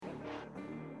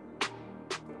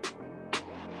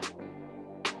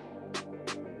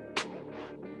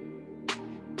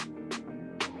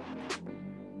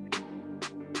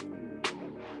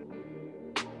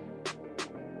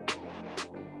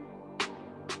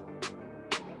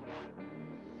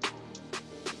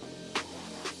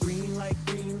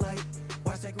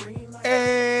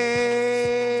Hey,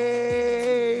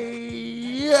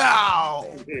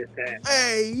 yo.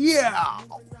 Hey,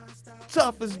 yo.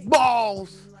 Tough as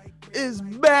Balls is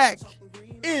back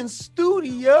in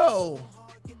studio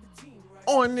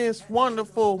on this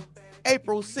wonderful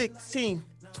April 16th,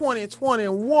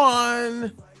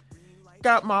 2021.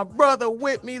 Got my brother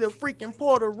with me, the freaking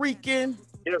Puerto Rican.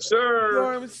 Yes, sir. You know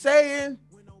what I'm saying?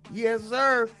 Yes,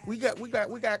 sir. We got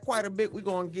quite a bit we're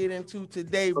gonna get into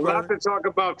today, brother. A lot to talk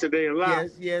about today. A lot.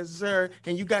 Yes, sir.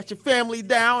 And you got your family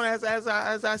down, as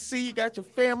I see, you got your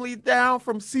family down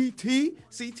from CT.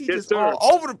 CT Yes, just sir. all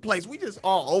over the place. We just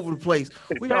all over the place.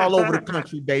 We all over the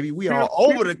country, baby. We all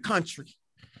over the country.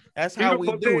 That's how we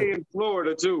do it. In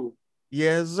Florida too.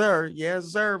 Yes, sir. Yes,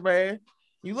 sir, man.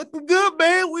 You looking good,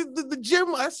 man. With the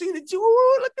gym, I see that you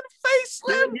look at the face,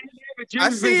 Slim. Yeah, I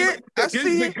see it. I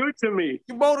see it. Good to me.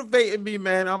 You're motivating me,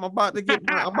 man. I'm about to get.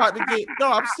 No,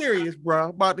 I'm serious, bro. I'm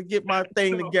about to get my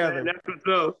thing together. Man, that's what's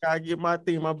up. Gotta get my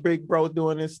thing. My big bro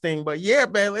doing this thing. But yeah,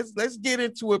 man, let's get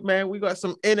into it, man. We got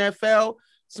some NFL,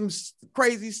 some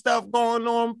crazy stuff going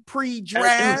on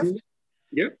pre-draft.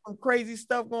 Yep. Some crazy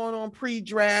stuff going on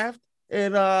pre-draft,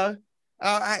 and I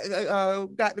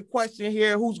got the question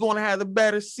here: who's going to have the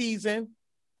better season,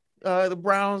 the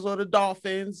Browns or the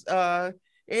Dolphins?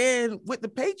 And with the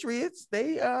Patriots,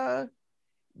 they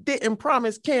didn't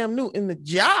promise Cam Newton the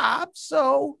job,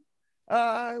 so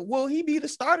will he be the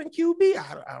starting QB?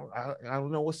 I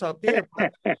don't know what's up there.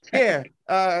 Yeah,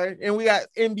 and we got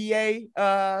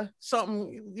NBA,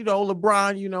 something, you know,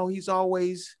 LeBron, you know, he's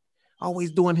always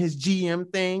doing his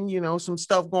GM thing, you know, some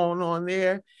stuff going on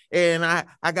there. And I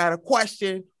got a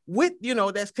question with, you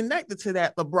know, that's connected to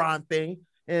that LeBron thing.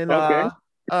 And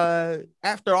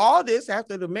after all this,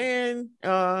 after the man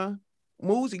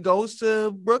moves, he goes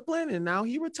to Brooklyn and now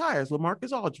he retires.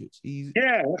 LaMarcus Aldridge.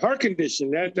 Heart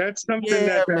condition. That's something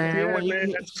man,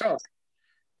 that's tough.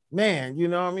 Man, you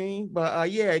know what I mean? But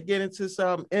get into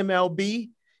some MLB,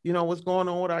 you know, what's going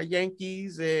on with our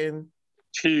Yankees, and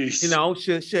jeez. You know,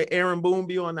 should Aaron Boone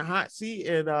be on the hot seat?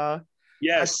 And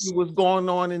yes, I see what's going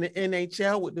on in the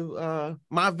NHL with the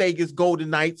my Vegas Golden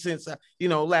Knights. Since you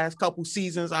know, last couple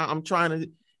seasons, I'm trying to,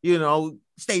 you know,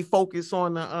 stay focused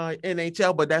on the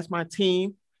NHL, but that's my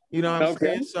team. You know what I'm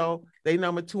saying? So they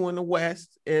number 2 in the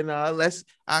West, and let's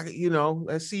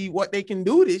see what they can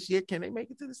do this year. Can they make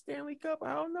it to the Stanley Cup?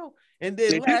 I don't know. And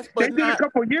then they did a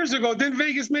couple years ago. Didn't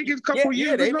Vegas make it a couple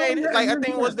years ago? They made it. Like I think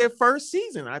it was their first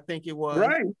season. I think it was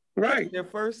right. Their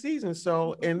first season.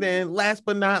 So, and then last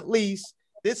but not least,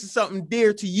 this is something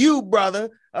dear to you,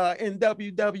 brother. In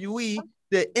WWE,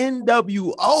 the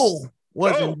NWO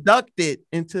was inducted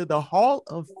into the Hall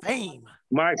of Fame.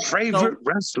 My favorite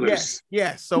wrestlers.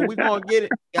 Yes. So we're gonna get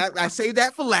it. I say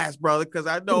that for last, brother, because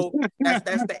I know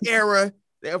that's the era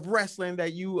of wrestling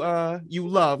that you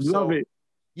love. Love it.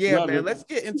 Yeah, love man. it. Let's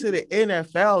get into the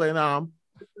NFL and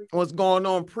what's going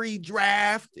on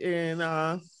pre-draft and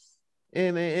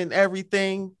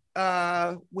everything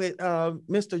with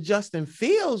Mr. Justin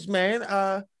Fields, man.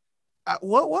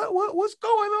 What's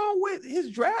going on with his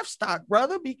draft stock,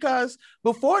 brother? Because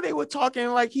before they were talking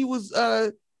like he was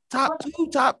top 2,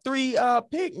 top 3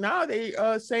 pick. Now they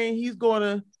saying he's going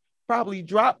to probably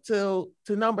drop to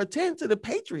number 10 to the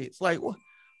Patriots. Like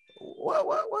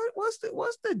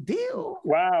what's the deal?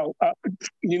 Wow. I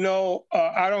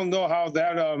don't know how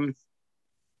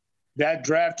that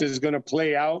draft is going to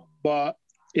play out, but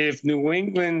if New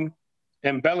England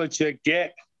and Belichick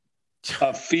get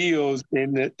Fields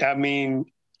and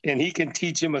he can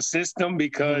teach him a system,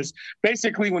 because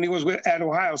basically when he was at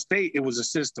Ohio State, it was a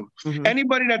system. Mm-hmm.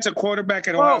 Anybody that's a quarterback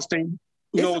at Ohio State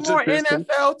knows more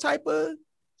NFL type of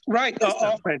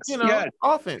offense. You know,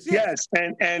 offense. Yes.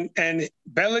 And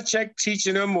Belichick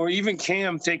teaching him, or even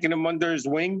Cam taking him under his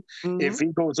wing, if he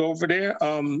goes over there,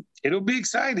 it'll be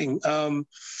exciting.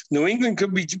 New England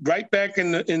could be right back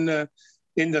in the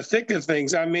thick of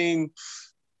things. I mean,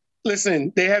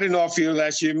 listen, they had an off year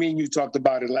last year. Me and you talked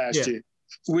about it last year.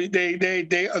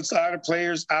 They a lot of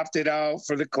players opted out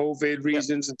for the COVID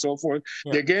reasons and so forth.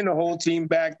 They're getting the whole team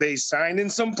back. They signed in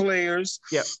some players.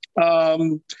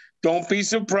 Don't be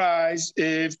surprised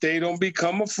if they don't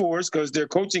become a force, because their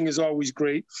coaching is always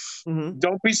great. Mm-hmm.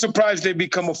 Don't be surprised they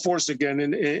become a force again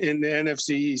in the NFC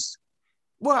East.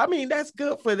 Well, I mean, that's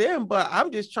good for them, but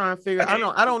I'm just trying to figure. I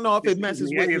don't know if it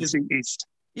messes with his East.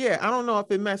 Yeah, I don't know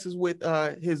if it messes with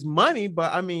his money,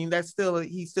 but I mean,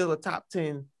 he's still a top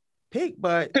 10 pick.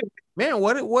 But man,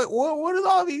 what is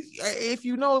all these? If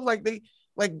you know, like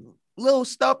little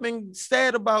stuff being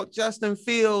said about Justin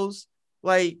Fields,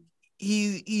 like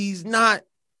he's not,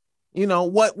 you know,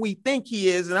 what we think he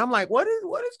is, and I'm like, what is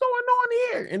going on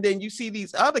here? And then you see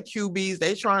these other QBs,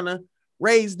 they trying to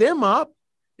raise them up,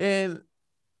 and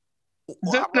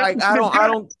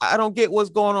I don't get what's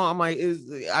going on. I'm like,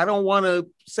 I don't want to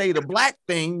say the black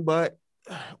thing, but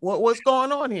what's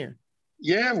going on here?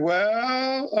 Yeah,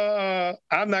 well,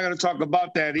 I'm not going to talk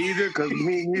about that either because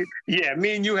me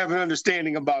and you have an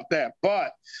understanding about that.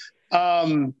 But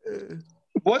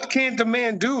what can't the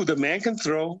man do? The man can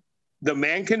throw. The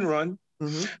man can run.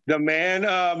 Mm-hmm. The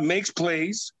man makes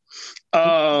plays.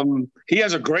 He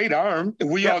has a great arm.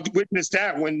 We all witnessed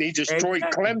that when he destroyed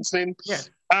Clemson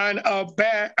on a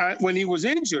bat when he was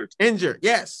injured.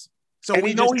 Yes. So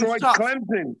we know he's tough.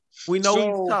 Clemson. We know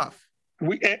he's tough.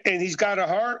 And he's got a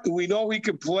heart. We know he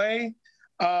can play.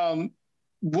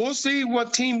 We'll see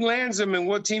what team lands him and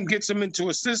what team gets him into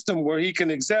a system where he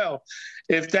can excel.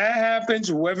 If that happens,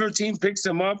 whoever team picks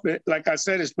him up, like I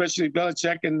said, especially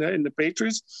Belichick and the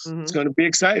Patriots, it's going to be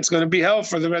exciting. It's going to be hell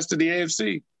for the rest of the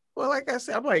AFC. Well, like I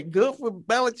said, I'm like, good for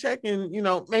Belichick and,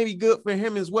 maybe good for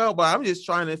him as well. But I'm just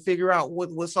trying to figure out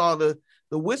what's all the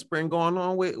whispering going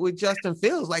on with Justin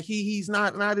Fields. Like he's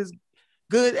not as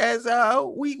good as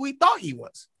we thought he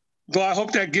was. Well, I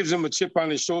hope that gives him a chip on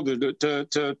his shoulder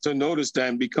to notice that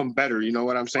and become better. You know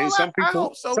what I'm saying?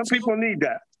 Well, some people need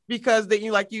that. Because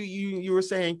you were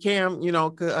saying, Cam, give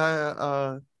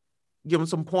him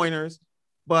some pointers.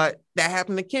 But that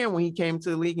happened to Cam when he came to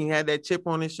the league. He had that chip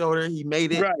on his shoulder. He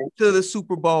made it to the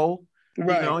Super Bowl.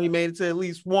 Right. He made it to at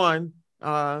least one.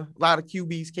 A lot of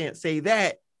QBs can't say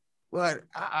that. But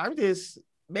I'm just,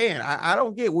 man, I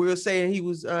don't get. We were saying he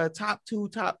was top 2,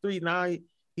 top 3. Now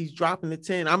he's dropping to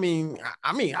 10. I mean,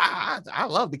 I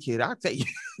love the kid. I'll tell you.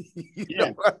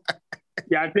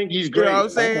 I think he's great. You know what I'm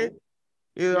saying?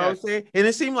 You know what I'm saying? And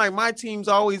it seemed like my teams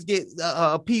always get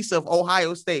a piece of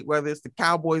Ohio State, whether it's the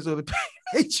Cowboys or the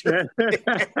Patriots.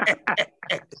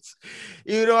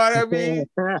 You know what I mean?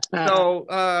 So,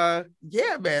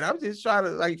 man, I'm just trying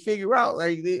to figure out,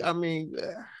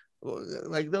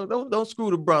 don't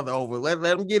screw the brother over.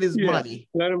 Let him get his money.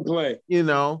 Let him play.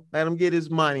 Let him get his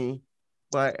money.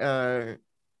 But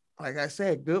like I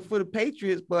said, good for the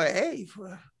Patriots. But hey,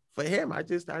 for him, I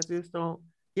just don't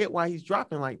get why he's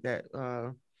dropping like that.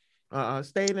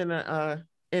 Staying in the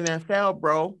NFL,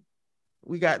 bro.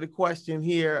 We got the question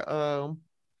here.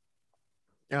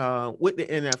 With the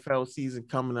NFL season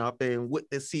coming up and with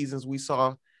the seasons we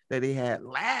saw that they had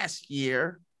last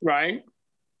year, right?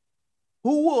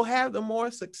 Who will have the more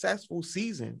successful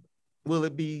season? Will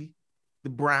it be the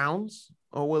Browns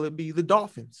or will it be the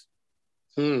Dolphins?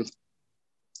 It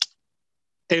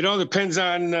all depends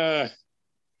on the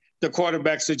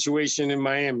quarterback situation in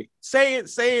Miami. Saying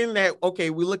that, okay,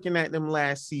 we're looking at them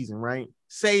last season, right?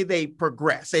 Say they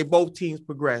progress, say both teams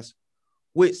progress.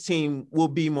 Which team will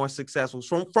be more successful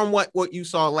from what you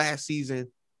saw last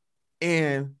season?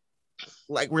 And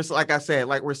like I said,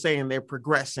 we're saying they're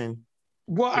progressing.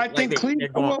 Well, I think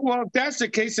Cleveland. Well, if that's the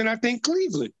case, then I think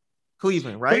Cleveland.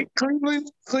 Cleveland, right? Cleveland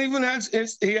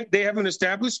they have an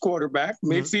established quarterback.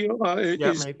 Mayfield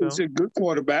is a good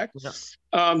quarterback.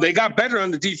 Yeah. They got better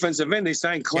on the defensive end. They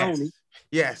signed Clowney.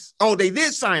 Yes. Oh, they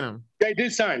did sign him. They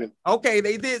did sign him. Okay,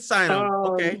 they did sign him.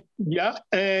 Okay. Yeah,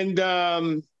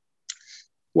 and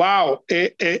wow,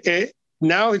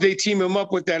 now they team him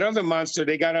up with that other monster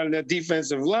they got on the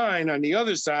defensive line on the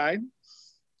other side.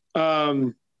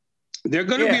 They're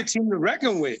going to be a team to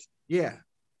reckon with. Yeah.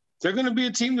 They're going to be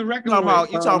a team to reckon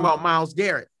with. You're talking about Myles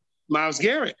Garrett. Myles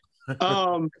Garrett.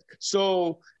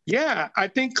 So, yeah, I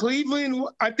think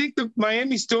the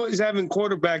Miami still is having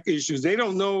quarterback issues. They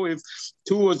don't know if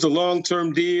Tua's the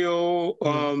long-term deal.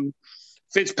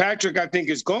 Fitzpatrick, I think,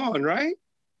 is gone, right?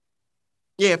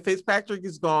 Yeah, Fitzpatrick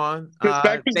is gone.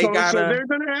 Fitzpatrick's gone, so they're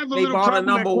going to have a little problem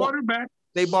at quarterback.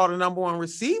 They bought a number 1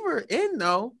 receiver in,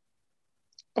 though.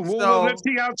 Well, let's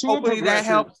see how Tua progresses. That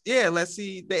helps. Yeah, let's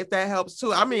see if that helps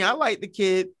too. I mean, I like the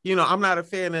kid. I'm not a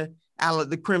fan of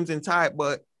the Crimson Tide,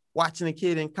 but watching the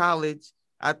kid in college,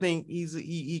 I think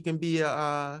he can be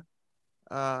a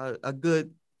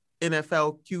good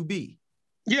NFL QB.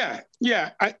 Yeah.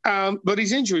 But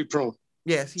he's injury prone.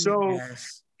 Yes.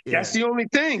 That's the only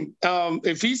thing.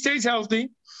 If he stays healthy,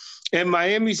 and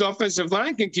Miami's offensive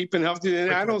line can keep him healthy,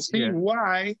 then I don't see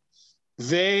why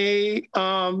they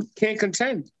can't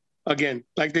contend again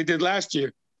like they did last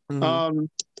year.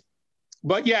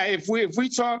 But yeah, if we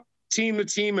talk team to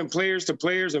team and players to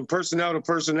players and personnel to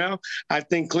personnel, I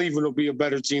think Cleveland will be a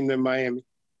better team than Miami.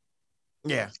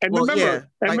 Yeah. And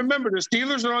remember, the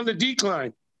Steelers are on the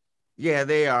decline. Yeah,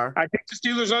 they are. I think the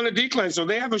Steelers are on the decline, so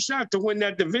they have a shot to win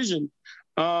that division.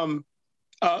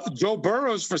 Joe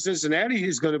Burrows for Cincinnati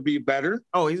is going to be better.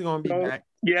 Oh, he's going to be back.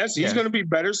 Yes, he's going to be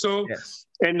better. So,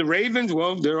 and the Ravens,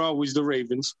 well, they're always the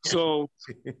Ravens. So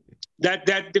that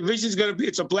division is going to be,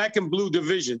 it's a black and blue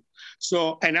division.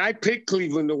 So, and I picked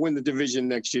Cleveland to win the division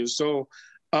next year. So,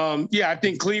 I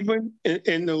think Cleveland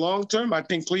in the long term, I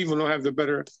think Cleveland will have the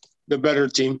better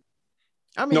team.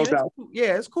 I mean, no doubt.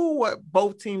 Yeah, it's cool what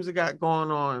both teams have got going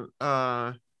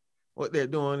on, what they're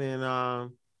doing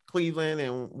in Cleveland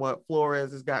and what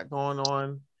Flores has got going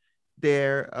on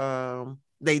there.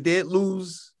 They did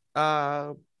lose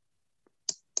Van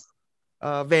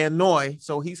Noy,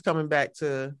 so he's coming back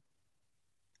to.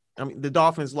 I mean, the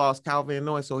Dolphins lost Kyle Van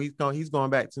Noy, so he's going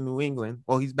back to New England.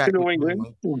 Well, he's back to New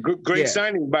England. Great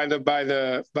signing by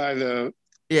the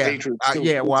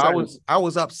Patriots. Well, I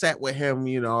was upset with him.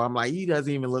 You know, I'm like, he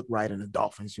doesn't even look right in a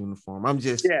Dolphins uniform. I'm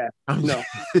just.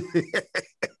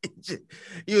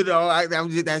 You know,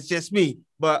 that's just me.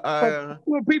 But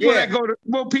people that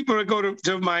go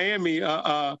to Miami,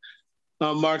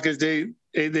 Marcus,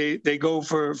 they go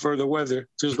for the weather,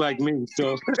 just like me.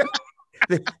 So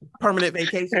permanent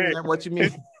vacation. Is that what you mean?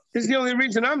 It's the only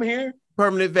reason I'm here.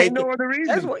 Permanent vacation. No other reason.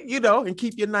 That's what, and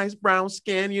keep your nice brown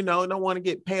skin. You know, don't want to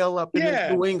get pale up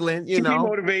in New England. You know, be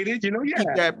motivated. You know, keep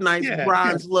that nice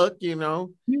bronze look. You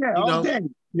know, all day.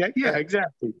 Yeah,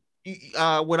 exactly.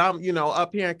 When I'm,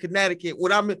 up here in Connecticut,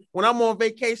 when I'm on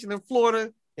vacation in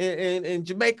Florida and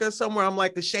Jamaica somewhere, I'm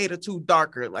like a shade or two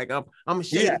darker. Like I'm a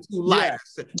shade or two light.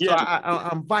 So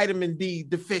I'm vitamin D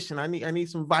deficient. I need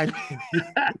some vitamin D.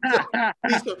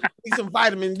 need some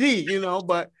vitamin D,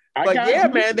 But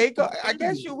man, they go. I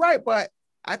guess you're right, but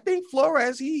I think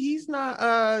Flores, he's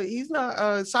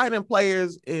not signing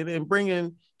players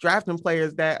and drafting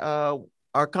players that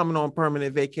are coming on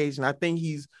permanent vacation. I think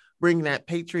he's bring that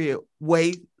Patriot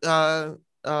way of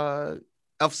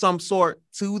some sort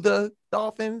to the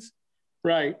Dolphins.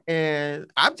 Right.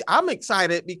 And I'm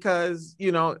excited because,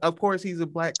 of course he's a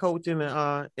black coach in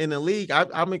the league.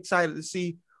 I'm excited to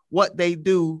see what they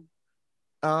do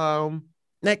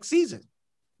next season.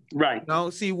 Right.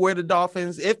 See where the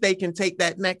Dolphins, if they can take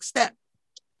that next step.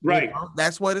 Right.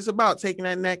 That's what it's about, taking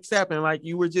that next step. And like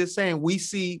you were just saying,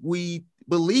 we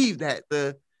believe that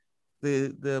the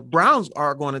Browns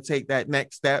are going to take that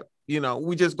next step.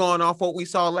 We just going off what we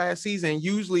saw last season.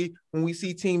 Usually when we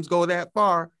see teams go that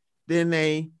far, then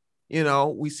they,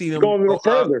 we see them go a little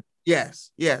further.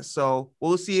 Yes. So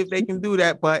we'll see if they can do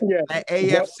that. But at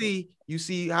AFC, you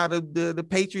see how the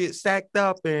Patriots stacked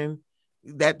up, and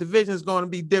that division is going to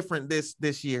be different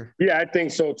this year. Yeah, I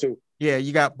think so too. Yeah,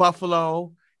 you got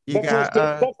Buffalo.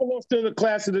 Buffalo's still the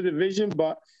class of the division,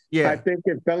 but I think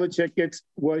if Belichick gets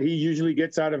what he usually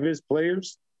gets out of his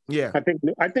players, I think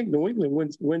New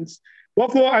England wins.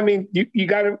 Buffalo, I mean, you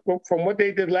got to, from what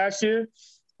they did last year.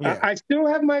 I still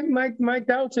have my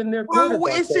doubts in their quarterback.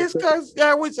 Well, it's just because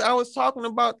I was talking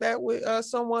about that with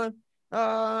someone.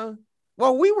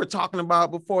 We were talking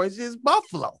about before. It's just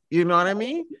Buffalo. You know what I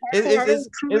mean?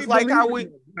 It's like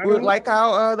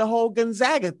how the whole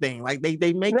Gonzaga thing. Like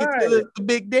they make it to the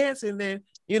big dance, and then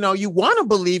you want to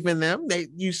believe in them.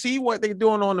 You see what they're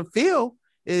doing on the field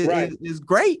is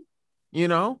great.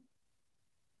 The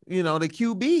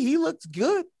QB, he looks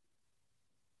good.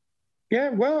 Yeah,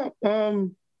 well,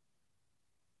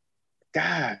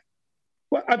 God.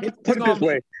 Well, put it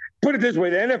this way.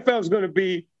 The NFL is going to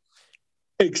be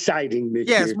exciting this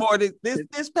year. Yes, more.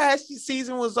 This past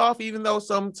season was off, even though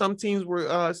some teams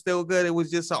were still good. It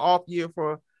was just an off year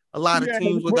for a lot of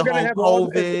teams with the whole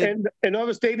COVID. And all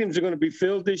the stadiums are going to be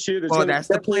filled this year. That's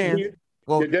the plan.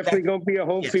 There's definitely going to be a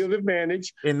home field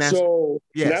advantage. And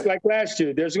not like last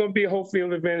year. There's going to be a home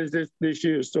field advantage this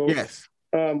year. So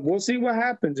we'll see what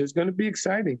happens. It's going to be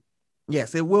exciting.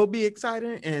 Yes, it will be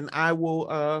exciting, and I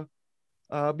will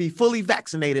be fully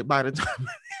vaccinated by the time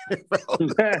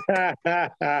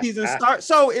season starts.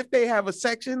 So if they have a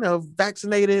section of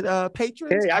vaccinated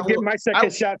patrons, I get my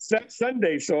second shot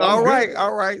Sunday. So all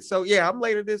right. So I'm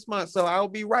later this month, so I'll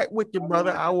be right with you,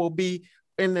 brother. I will be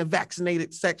in the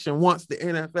vaccinated section once the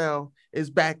NFL is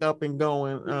back up and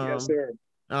going. Yes, sir.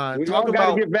 We all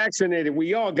got to get vaccinated.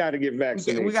 We all got to get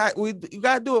vaccinated. We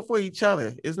got to do it for each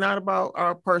other. It's not about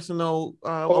our personal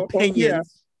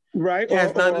opinions. Right.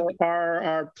 Or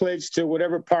our pledge to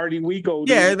whatever party we go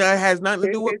to. Yeah, that has nothing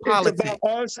to do with politics. It's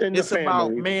about us and it's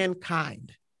about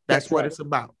mankind. That's what it's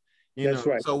about. That's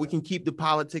right. So we can keep the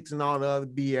politics and all the other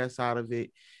BS out of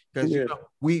it. Because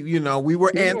we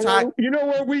were anti. You know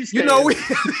where we stand.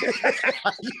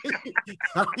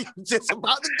 I'm just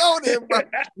about to go there, bro.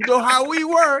 You know how we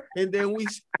were, and then we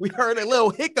heard a little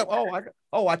hiccup.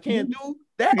 I can't do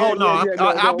That Yeah, oh no, yeah, yeah. No,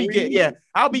 I'll no. be getting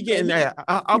I'll be getting that.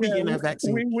 I'll be getting that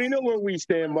vaccine. We know where we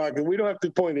stand, Marcus. We don't have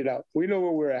to point it out. We know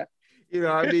where we're at. You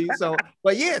know what I mean? So,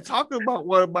 but yeah, talking about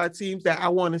one of my teams that I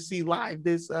want to see live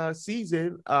this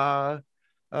season. The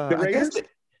I guess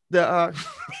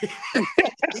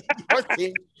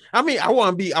Raiders? I mean, I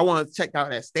want to check out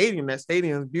that stadium. That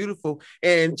stadium is beautiful.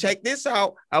 And check this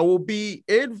out. I will be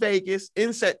in Vegas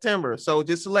in September. So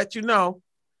just to let you know.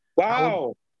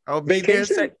 Wow. I'll be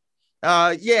Vacation?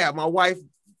 there. Yeah, my wife,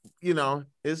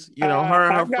 is her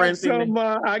and her friends.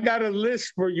 I got a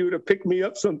list for you to pick me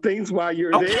up some things while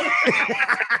you're there.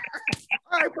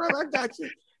 All right, brother, I got you.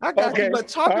 But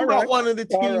talking about one of the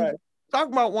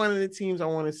teams, I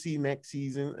want to see next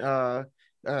season,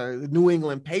 the New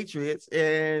England Patriots,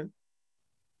 and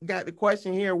got the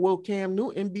question here: will Cam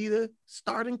Newton be the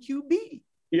starting QB?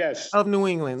 Yes. Of New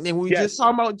England, and we just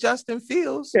talking about Justin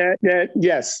Fields.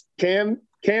 Yes,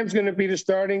 Cam's going to be the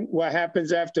starting. What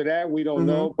happens after that, we don't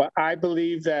know. But I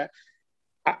believe that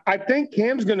I think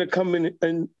Cam's going to come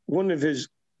in one of his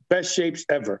best shapes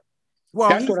ever. Well,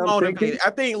 that's he's motivated.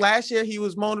 I think last year he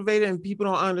was motivated, and people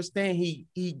don't understand. He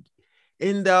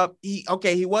ended up he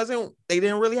wasn't. They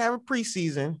didn't really have a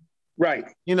preseason, right?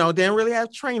 Didn't really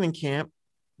have training camp.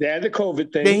 They had the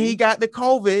COVID thing. Then he got the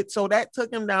COVID, so that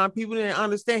took him down. People didn't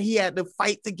understand. He had to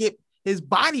fight to get his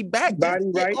body back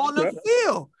on the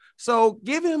field. So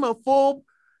give him a full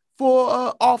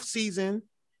off season,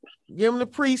 give him the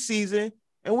preseason,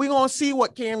 and we're gonna see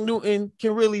what Cam Newton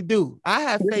can really do. I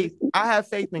have faith. I have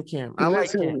faith in Cam. I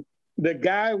like Cam. The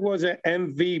guy was an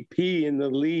MVP in the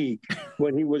league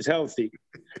when he was healthy.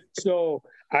 So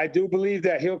I do believe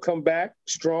that he'll come back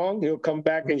strong. He'll come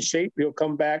back in shape. He'll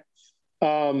come back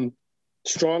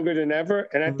stronger than ever.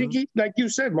 And I think he, like you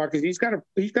said, Marcus, he's got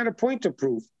a point to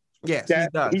prove. Yes, he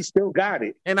does. He still got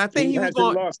it. And I think he was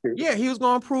going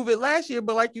to prove it last year,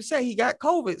 but like you said, he got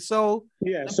COVID. So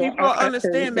people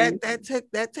understand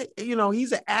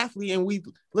he's an athlete, and we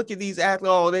look at these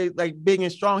athletes, they like big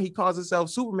and strong. He calls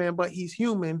himself Superman, but he's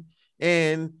human.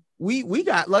 And we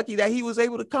got lucky that he was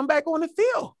able to come back on the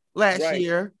field last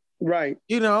year. Right.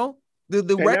 The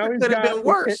record could have been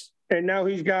worse. And now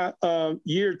he's got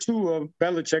year 2 of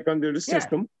Belichick under the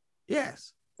system.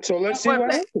 Yes. So let's see what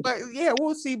happens. But yeah,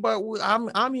 we'll see. But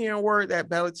I'm hearing word that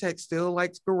Belichick still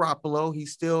likes Garoppolo.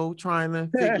 He's still trying to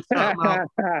figure something out,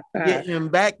 get him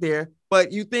back there.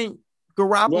 But you think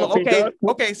Garoppolo?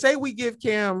 Okay. Say we give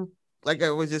Cam, like I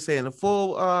was just saying, a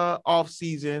full off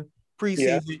season,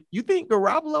 preseason. Yeah. You think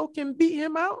Garoppolo can beat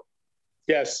him out?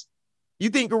 Yes.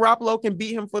 You think Garoppolo can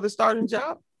beat him for the starting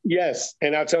job? Yes,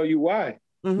 and I'll tell you why.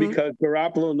 Because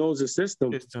Garoppolo knows the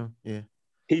system. Yeah.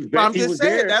 He was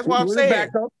there. That's what I'm saying.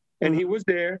 Backup, and he was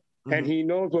there, and he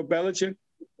knows what Belichick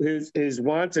his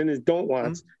wants and his don't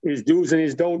wants, his do's and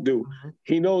his don't do.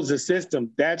 He knows the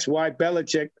system. That's why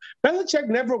Belichick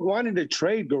never wanted to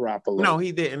trade Garoppolo. No,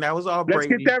 he didn't. That was all Brady.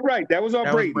 Let's get that right. That was all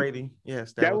Brady.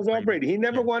 Yes, that was all Brady. He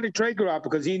never wanted to trade Garoppolo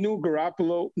because he knew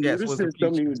Garoppolo knew the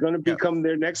system. He was going to become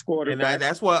their next quarterback. And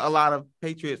that's what a lot of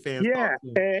Patriot fans. Yeah,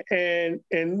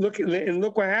 and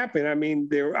look what happened. I mean,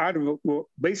 they were out of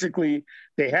basically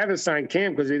they had to sign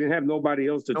Cam because they didn't have nobody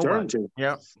else to turn to.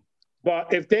 Yeah.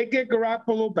 But if they get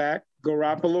Garoppolo back,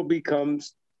 Garoppolo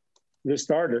becomes the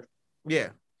starter. Yeah.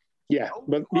 Yeah.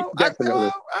 But definitely.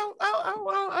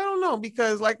 I don't know,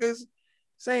 because like it's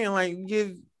saying, like,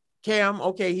 give Cam,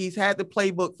 okay, he's had the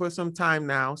playbook for some time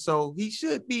now, so he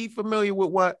should be familiar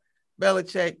with what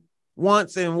Belichick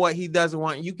wants and what he doesn't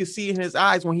want. You can see in his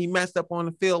eyes when he messed up on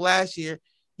the field last year,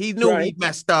 he knew he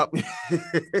messed up.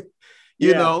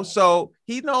 You know, so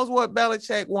he knows what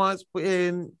Belichick wants,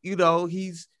 and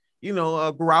he's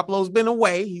Garoppolo's been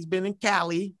away. He's been in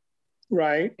Cali.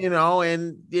 Right.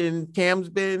 And Cam's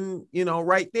been,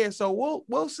 right there. So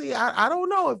we'll see. I don't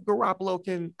know if Garoppolo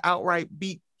can outright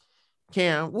beat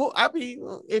Cam. Well, I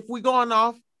mean, if we're going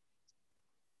off,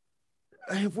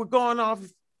 I don't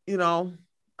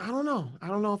know. I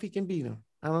don't know if he can beat him.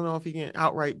 I don't know if he can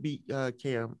outright beat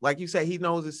Cam. Like you said, he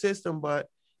knows the system, but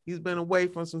he's been away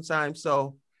from some time.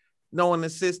 So knowing the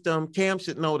system, Cam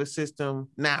should know the system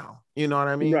now. You know what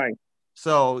I mean? Right.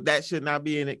 So that should not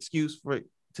be an excuse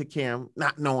to Cam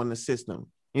not knowing the system.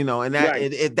 And that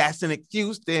if that's an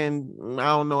excuse, then I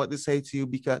don't know what to say to you,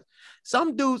 because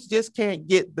some dudes just can't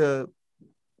get the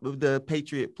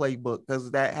Patriot playbook,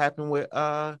 because that happened with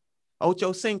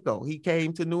Ocho Cinco. He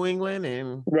came to New England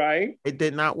and it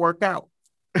did not work out.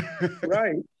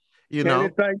 Right. And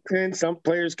it's like, and some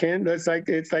players can. It's like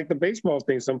the baseball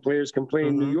thing. Some players can play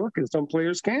in New York and some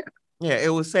players can't. Yeah, it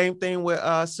was same thing with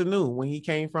Sanu when he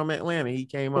came from Atlanta. He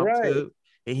came up to,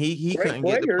 and he couldn't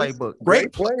get the playbook.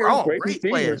 Great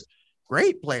players.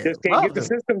 great player. Just can't get the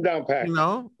system down pat.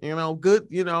 Good.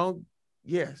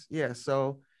 Yes.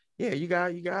 So yeah, you got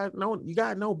to know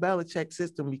Belichick's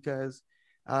system because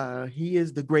he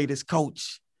is the greatest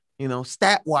coach.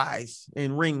 Stat wise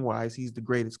and ring wise, he's the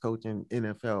greatest coach in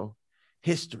NFL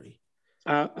history.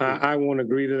 I won't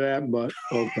agree to that, but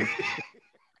okay.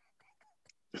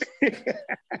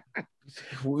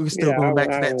 We're still going back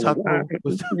to that tuck rule.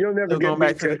 You'll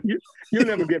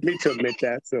never get me to admit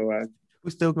that. So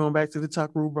we're still going back to the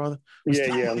tuck rule, brother. I'm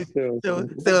still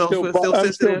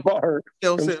barred.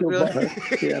 Yeah, I'm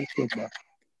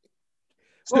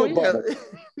still barred.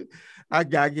 I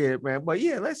get it, man. But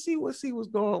yeah, let's see what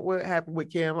happened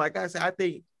with Cam. Like I said,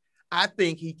 I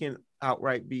think he can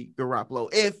outright beat Garoppolo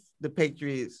if the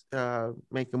Patriots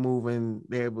make a move and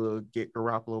they're able to get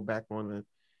Garoppolo back on the.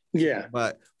 Yeah,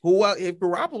 but who else? If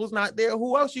Garoppolo's not there,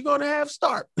 who else you gonna have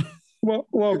start? Well,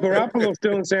 Garoppolo's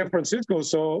still in San Francisco,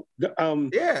 so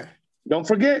yeah. Don't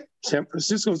forget, San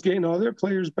Francisco's getting all their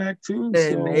players back too.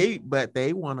 And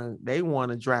they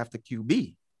wanna draft a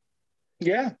QB.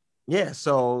 Yeah. Yeah.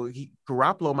 So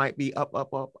Garoppolo might be up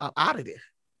out of there.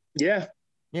 Yeah.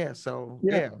 Yeah. So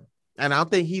yeah. And I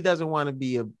think he doesn't want to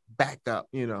be a backup,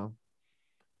 in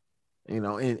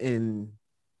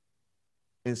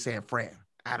San Fran.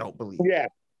 I don't believe. Yeah.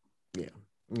 Yeah.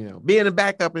 Being a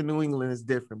backup in New England is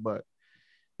different, but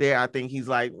there I think he's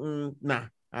like, nah.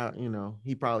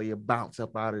 He probably a bounce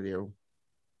up out of there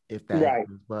if that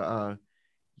happens. But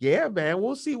yeah, man,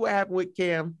 we'll see what happens with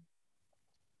Cam.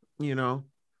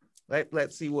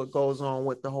 Let's see what goes on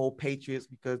with the whole Patriots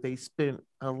because they spent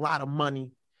a lot of money.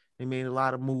 They made a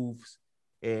lot of moves,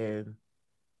 and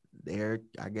I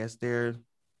guess they're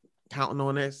counting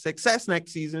on their success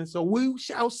next season. So we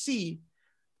shall see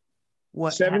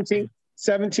what 17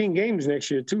 games next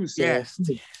year too. So. Yes.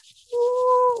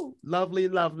 Woo,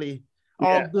 lovely.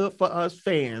 All good for us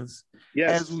fans.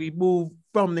 Yes. As we move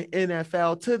from the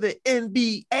NFL to the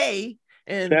NBA.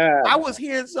 And I was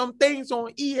hearing some things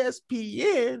on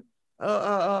ESPN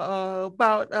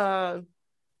about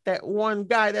that one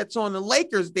guy that's on the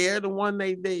Lakers there, the one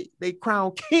they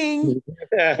crown King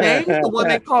James, the one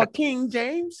they call King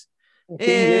James.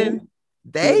 And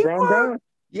they were,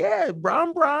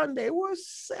 Bron, they were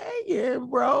saying,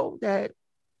 bro, that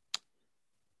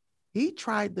he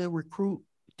tried to recruit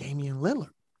Damian Lillard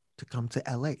to come to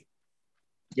LA.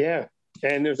 Yeah.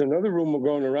 And there's another rumor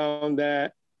going around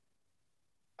that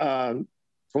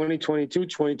 2022,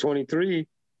 2023,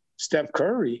 Steph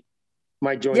Curry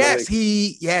might join. That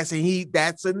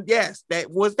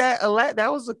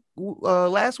was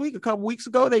last week, a couple weeks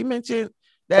ago. They mentioned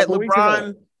that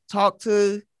LeBron talked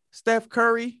to Steph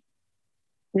Curry.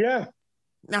 Yeah.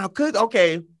 Now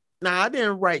I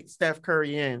didn't write Steph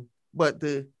Curry in, but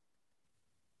the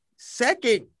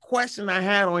second question I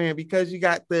had on him, because you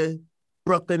got the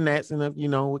Brooklyn Nets and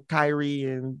with Kyrie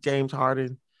and James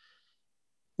Harden,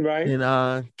 right,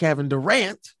 and Kevin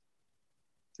Durant,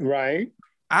 right.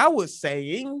 I was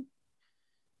saying,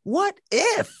 what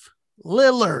if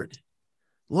Lillard,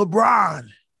 LeBron,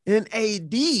 and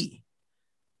AD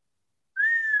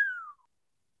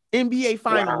NBA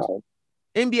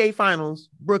Finals,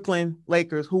 Brooklyn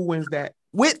Lakers, who wins that?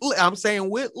 I'm saying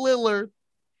with Lillard.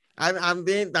 I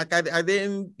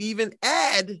didn't even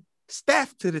add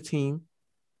Steph to the team.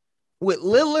 With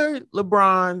Lillard,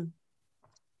 LeBron,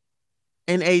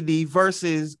 and AD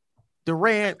versus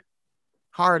Durant,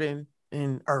 Harden,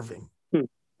 and Irving.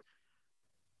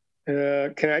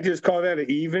 Can I just call that an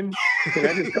even? Can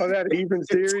I just call that an even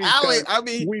series? I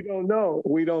mean, we don't know.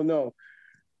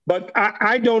 But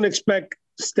I don't expect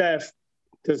Steph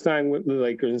to sign with the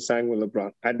Lakers and sign with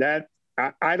LeBron.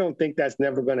 I don't think that's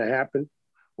never going to happen.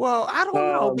 Well, I don't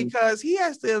know, because he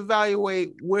has to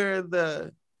evaluate where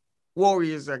the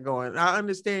Warriors are going. I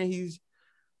understand he's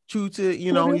true to,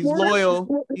 he's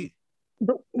loyal.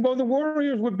 Well, the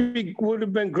Warriors would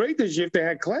have been great this year if they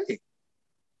had Clay.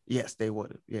 Yes, they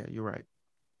would have. Yeah, you're right.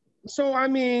 So, I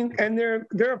mean, and they're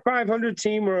a 500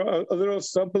 team or a little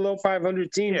below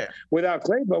 500 team without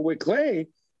Clay. But with Clay,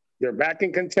 they're back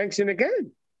in contention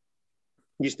again.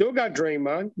 You still got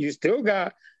Draymond. You still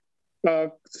got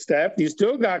Steph. You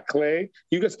still got Clay.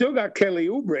 You still got Kelly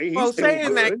Oubre. Well,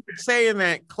 saying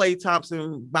that Klay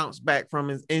Thompson bounced back from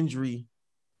his injury,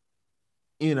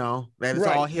 that it's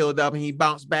all healed up and he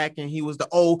bounced back and he was the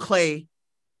old Clay,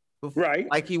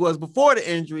 like he was before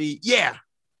the injury. Yeah,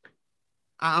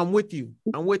 I'm with you.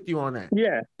 I'm with you on that.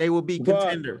 Yeah, they will be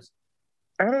contenders.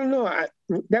 I don't know.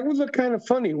 That would look kind of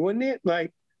funny, wouldn't it?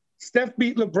 Like Steph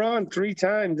beat LeBron 3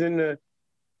 times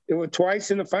it was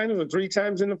twice in the finals or 3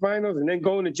 times in the finals, and then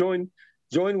going to join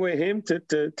join with him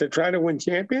to try to win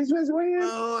championships with him?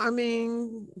 Well, I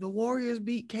mean, the Warriors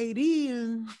beat KD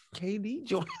and KD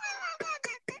joined.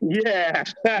 Yeah.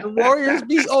 The Warriors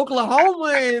beat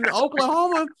Oklahoma, and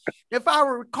Oklahoma, if I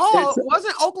recall,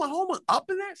 wasn't Oklahoma up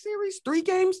in that series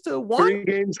 3-1?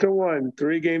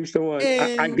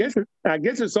 3-1. I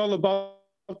guess it's all about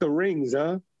the rings,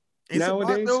 huh? It's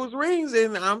nowadays about those rings,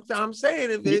 and I'm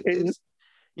saying if it's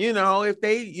if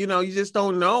they you just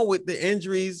don't know with the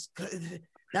injuries.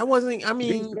 That wasn't. I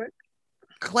mean,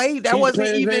 Clay. That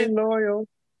wasn't even loyal.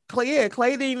 Clay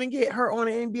didn't even get hurt on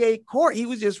the NBA court. He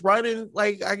was just running,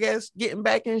 like, I guess, getting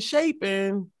back in shape.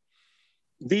 And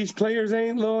these players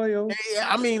ain't loyal.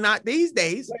 I mean, not these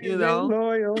days, players ain't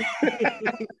loyal.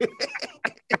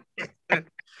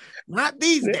 Not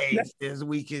these days, as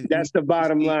we can. That's the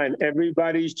bottom line.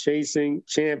 Everybody's chasing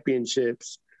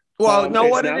championships. Well, know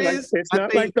what it is? It's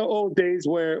not like the old days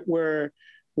where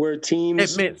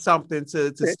teams. It meant something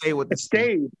to stay with the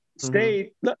stayed.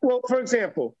 Mm-hmm. Well, for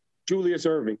example, Julius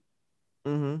Erving,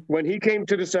 when he came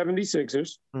to the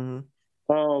 76ers,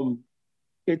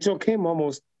 it took him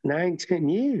almost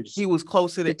 9-10 years. He was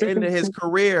close to the end of his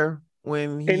career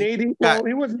when he he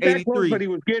wasn't that close, but he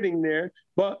was getting there.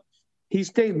 But he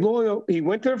stayed loyal. He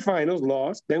went to the finals,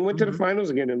 lost, then went to the finals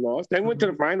again and lost, then went to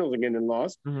the finals again and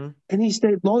lost. And he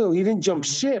stayed loyal. He didn't jump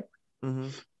ship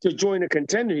to join a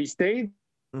contender. He stayed.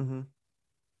 And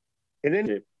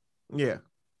then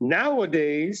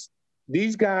nowadays,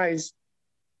 these guys,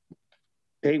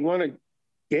 they want to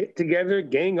get together,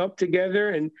 gang up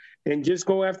together, and just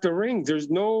go after rings. There's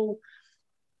no,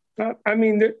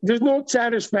 there's no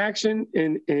satisfaction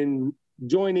in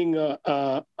joining a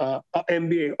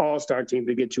NBA All-Star team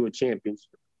to get you a championship.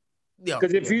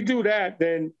 Because if you do that,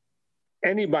 then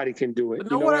anybody can do it. You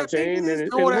know what I'm saying?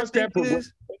 And what's that?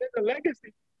 The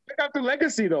legacy. Check out the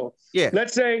legacy, though. Yeah.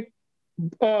 Let's say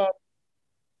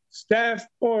Steph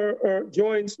or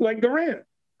joins like Durant.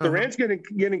 Durant's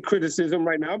getting criticism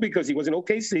right now because he was in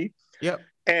OKC. Yep.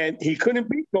 And he couldn't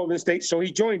beat Golden State, so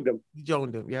he joined them.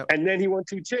 Yep. And then he won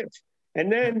 2 chips.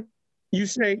 And then you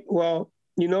say, well,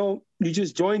 you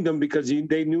just joined them because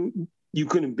they knew you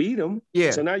couldn't beat them.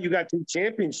 Yeah. So now you got 2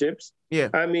 championships. Yeah.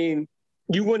 I mean,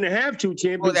 you wouldn't have 2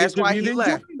 championships. Well, that's why he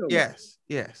left. Yes.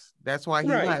 That's why he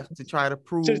left, to try to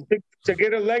prove to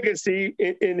get a legacy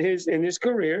in his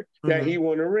career that he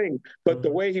won a ring. But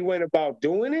the way he went about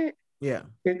doing it,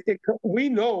 we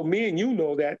know, me and you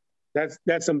know that's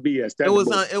some BS.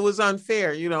 It was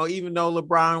unfair, even though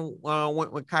LeBron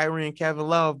went with Kyrie and Kevin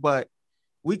Love, but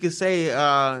we could say,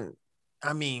 you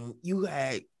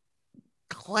had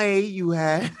Clay, you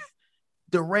had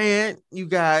Durant, you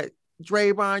got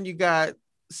Draymond, you got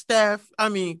Steph. I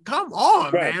mean, come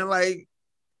on, man. Like,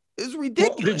 it's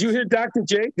ridiculous. Well, did you hear Dr.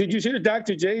 J? Did you hear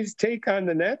Dr. J's take on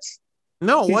the Nets?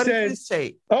 No, what did he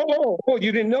say? Oh,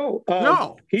 you didn't know?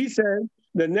 No. He said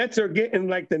the Nets are getting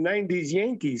like the 90s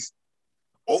Yankees.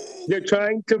 Oh. They're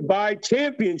trying to buy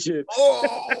championships.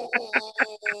 Oh.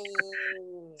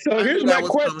 So here's my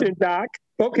question, Doc.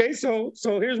 Okay, so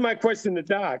here's my question to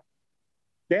Doc.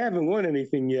 They haven't won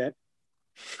anything yet.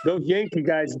 Those Yankee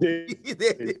guys did.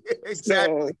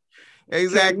 Exactly.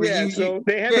 So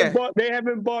they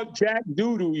haven't bought Jack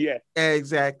Doodoo yet.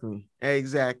 Exactly.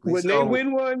 When they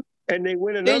win one and they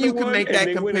win another one, then you can make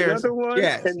that comparison. Win another one,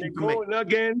 and they go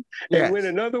again and win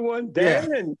another one,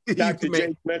 then Dr.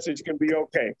 J's message can be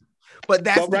okay. But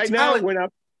that's right talent. Now,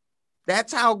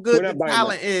 that's how good the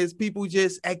talent is. People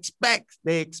just expect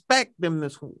them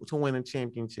to win a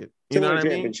championship. You know what I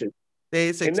mean?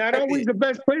 And not always the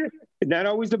best player. Not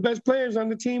always the best players on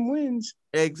the team wins.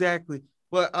 Exactly.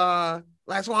 But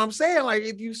that's what I'm saying. Like,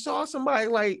 if you saw somebody,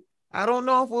 like, I don't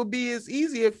know if it would be as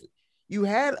easy if you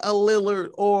had a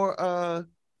Lillard or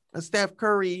a Steph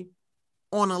Curry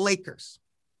on the Lakers.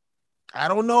 I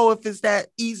don't know if it's that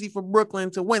easy for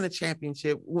Brooklyn to win a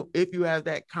championship if you have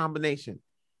that combination.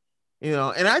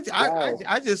 And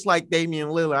I just like Damian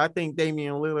Lillard. I think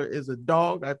Damian Lillard is a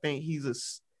dog. I think he's a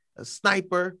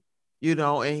sniper,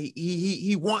 and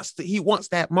he wants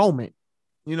that moment.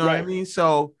 You know what I mean?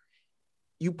 So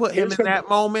you put him in that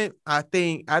moment, I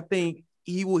think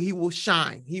he will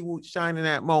shine. He will shine in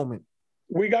that moment.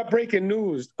 We got breaking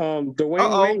news.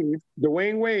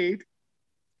 Dwayne Wade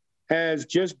has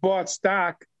just bought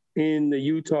stock in the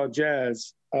Utah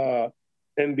Jazz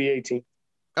NBA team.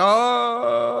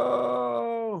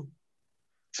 Oh.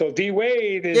 So D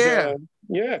Wade is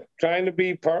trying to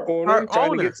be part owner,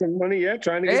 trying to get some money.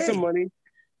 Get some money.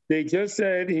 They just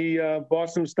said he bought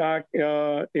some stock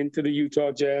into the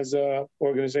Utah Jazz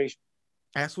organization.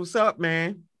 That's what's up,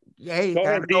 man. Hey, go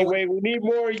ahead, D-Wade. We need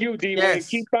more of you, D-Wade.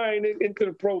 Keep buying it into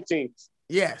the pro teams.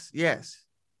 Yes.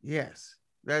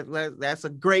 That's a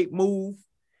great move.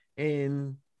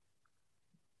 And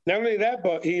not only that,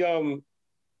 but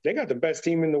they got the best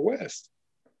team in the West.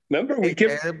 Remember, we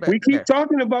keep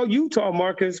talking about Utah,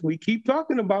 Marcus. We keep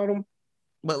talking about them.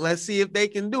 But let's see if they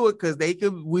can do it, because we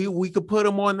could put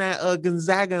them on that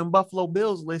Gonzaga and Buffalo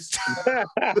Bills list. The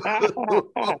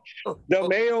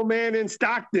Mayo Man in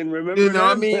Stockton, remember? You know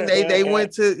what I mean? They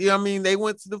went to they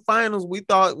went to the finals. We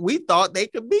thought they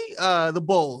could beat the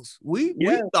Bulls. We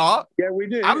thought. Yeah, we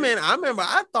did. I remember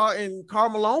I thought, and Karl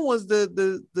Malone was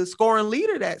the scoring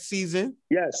leader that season.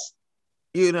 Yes.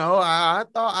 You know, I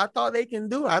thought they can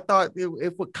do it. I thought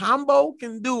if a combo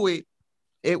can do it,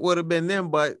 it would have been them,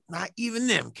 but not even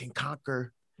them can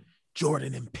conquer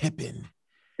Jordan and Pippen,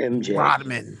 MJ,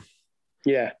 Rodman.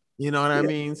 Yeah, you know what I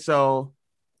mean. So,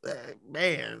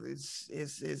 man, it's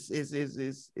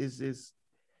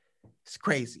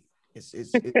crazy.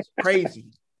 It's crazy.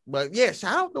 But yeah,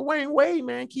 shout out to Wayne Wade,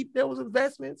 man. Keep those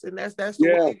investments, and that's the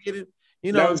way to get it.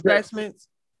 You know, investments,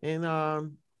 and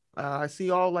I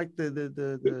see all like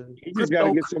the he just got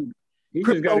to get some.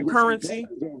 Cryptocurrency.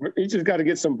 He just got to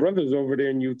get some brothers over there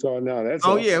in Utah now. That's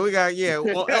yeah, we got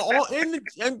Well,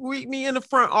 greet me in the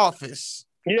front office.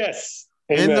 Yes,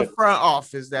 in the front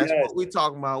office. That's what we're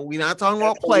talking about. We're not talking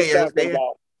about players. They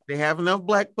have enough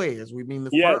black players. We mean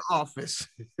the front office.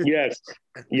 Yes.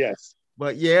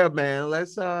 But yeah, man,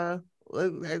 let's that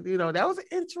was an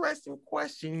interesting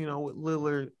question. With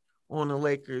Lillard on the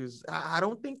Lakers, I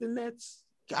don't think the Nets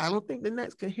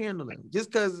can handle him, just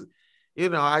because.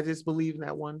 I just believe in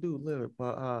that one dude, Lillard.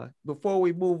 But before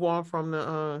we move on from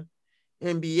the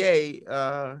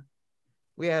NBA,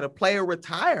 we had a player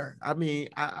retire. I mean,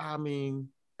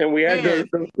 and we had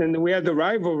the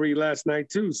rivalry last night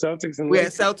too, Celtics and Lakers. We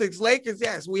had Celtics Lakers.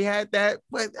 Yes, we had that.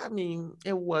 But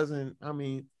it wasn't.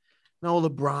 No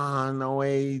LeBron, no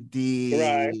AD.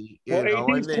 Right.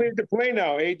 AD's cleared to play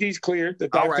now. AD's cleared. The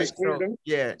doctors cleared him.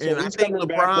 Yeah, so and I think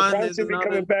LeBron is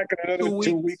coming back in another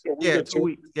 2 weeks. Yeah, 2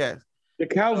 weeks. Yes. The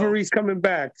Calvary's coming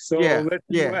back, so let's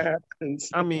see what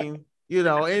happens. I think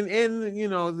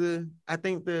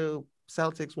the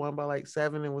Celtics won by like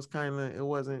 7. It was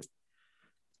wasn't.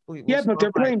 But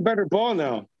they're playing better ball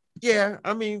now. Yeah,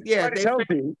 they're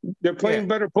healthy. They're playing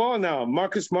better ball now.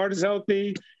 Marcus Smart is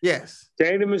healthy. Yes.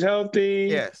 Tatum is healthy.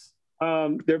 Yes.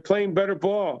 They're playing better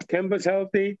ball. Kemba's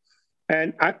healthy,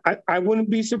 and I wouldn't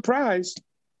be surprised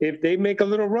if they make a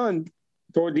little run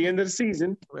toward the end of the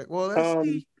season. Well, let's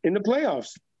see. In the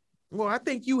playoffs. Well, I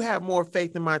think you have more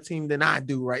faith in my team than I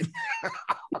do right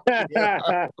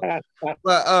now.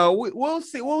 But we'll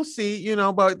see. We'll see.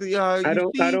 But I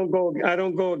don't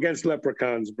go against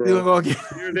leprechauns, bro. You don't go against,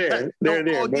 they're there. They're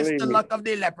there. Against the luck of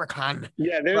the leprechaun.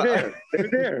 Yeah, they're there. They're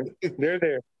there. They're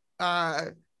there.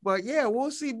 But yeah, we'll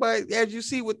see. But as you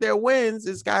see with their wins,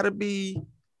 it's got to be.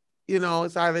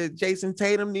 It's either Jason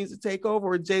Tatum needs to take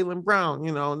over or Jaylen Brown.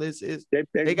 This is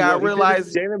they got to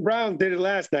realize Jaylen Brown did it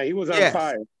last night. He was on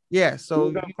fire. Yeah, so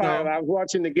he was on fire. I was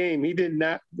watching the game. He did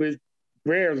not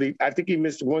rarely. I think he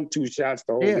missed 1-2 shots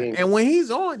the whole game. And when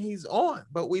he's on.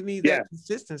 But we need that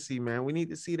consistency, man. We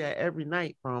need to see that every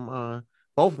night from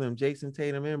both of them, Jason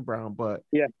Tatum and Brown. But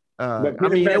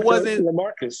but it wasn't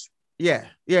LaMarcus. Getting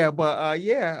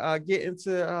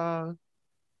to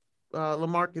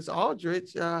LaMarcus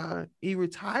Aldridge, he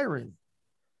retiring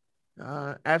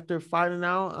after finding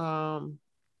out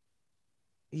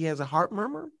he has a heart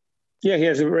murmur. Yeah, he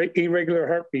has a irregular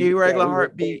heartbeat.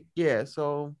 Heartbeat. Yeah.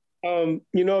 So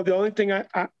the only thing I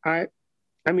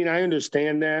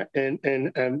understand that,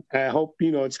 and I hope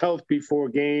it's health before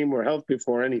game or health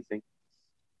before anything.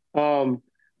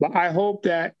 But I hope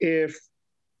that if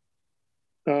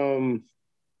the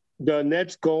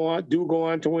Nets go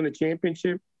on to win a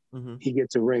championship, he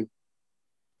gets a ring.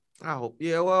 I hope.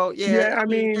 Yeah, well,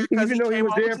 even though he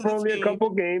was there for only a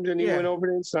couple games and he went over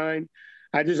there and signed,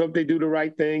 I just hope they do the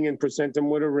right thing and present him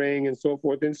with a ring and so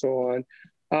forth and so on.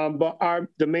 But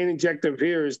the main objective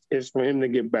here is for him to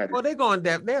get better. Well,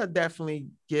 they'll definitely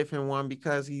give him one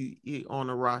because he on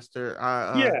the roster.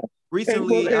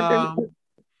 Recently,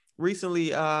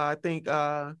 I think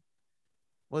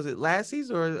was it last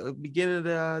season or beginning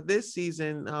of this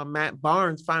season? Matt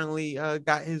Barnes finally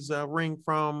got his ring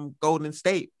from Golden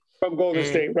State. From Golden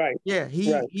State, right? Yeah,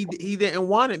 he didn't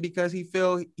want it because he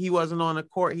felt he wasn't on the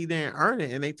court. He didn't earn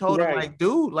it, and they told him like,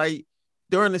 dude, like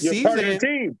during the season, part of the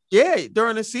team. Yeah,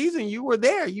 during the season, you were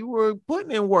there, you were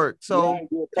putting in work. So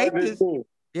take this.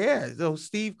 Yeah, so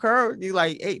Steve Kerr,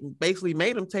 basically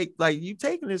made him take you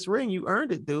taking this ring, you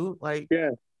earned it, dude. Like,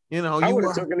 I would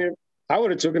have taken it. I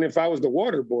would have taken it if I was the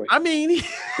water boy. I mean,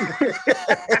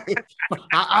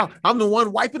 I'm the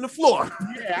one wiping the floor.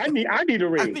 Yeah, I need a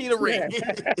ring. I need a ring.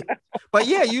 Yeah. But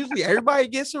yeah, usually everybody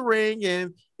gets a ring,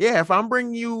 and yeah, if I'm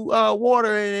bringing you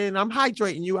water and I'm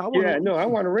hydrating you, I want I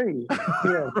want a ring.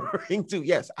 Yeah, ring too.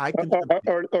 Yes, I can.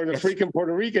 Or the freaking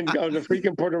Puerto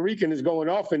Rican is going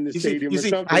off in the stadium you or see,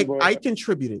 something. I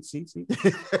contributed. See.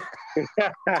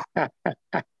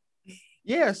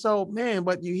 Yeah, so man,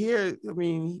 but you hear, I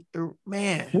mean,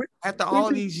 man, after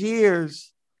all these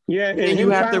years, yeah, and you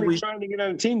have to trying to get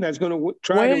on a team that's going to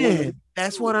try to win.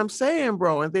 That's what I'm saying,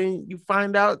 bro. And then you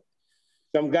find out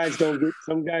some guys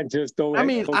just don't. I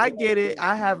mean, I get it.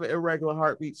 I have an irregular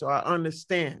heartbeat, so I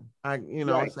understand.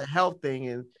 It's a health thing,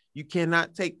 and you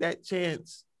cannot take that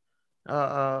chance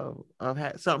of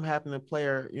something happening to a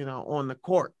player, on the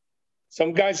court.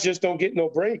 Some guys just don't get no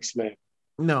breaks, man.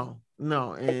 No.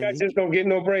 And guys just don't get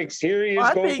no breaks. Here he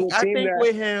is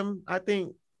with him, I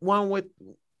think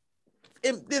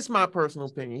this is my personal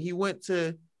opinion. He went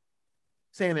to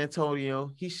San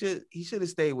Antonio. He should have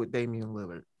stayed with Damian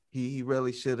Lillard. He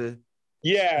really should have.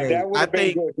 Yeah, that would have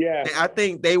been good. Yeah. I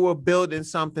think they were building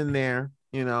something there,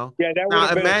 Yeah, that would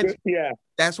have been good. Yeah.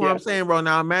 That's what I'm saying, bro.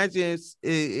 Now imagine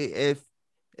if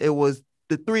it was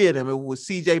the three of them. It was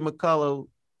CJ McCullough,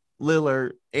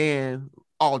 Lillard, and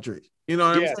Aldridge. You know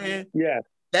what I'm saying? Yeah.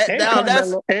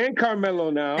 And Carmelo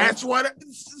now. That's what.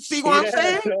 See what I'm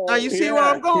saying? Now you see where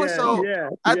I'm going.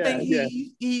 I think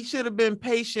he should have been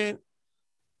patient.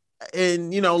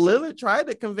 And Lillard tried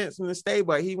to convince him to stay,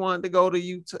 but he wanted to go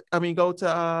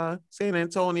to San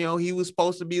Antonio. He was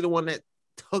supposed to be the one that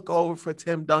took over for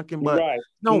Tim Duncan, but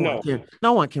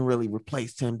no one can really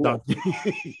replace Tim Duncan.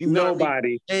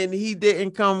 Nobody. And he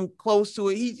didn't come close to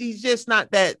it. He's just not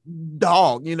that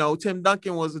dog. Tim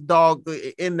Duncan was a dog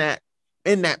in that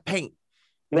paint.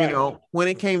 Right. When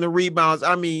it came to rebounds,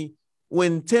 I mean,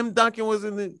 when Tim Duncan was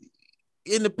in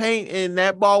the paint and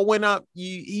that ball went up,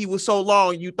 he was so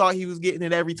long, you thought he was getting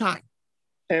it every time.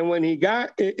 And when he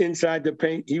got inside the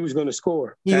paint, he was going to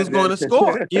score. He was going to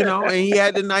score, and he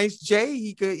had the nice J.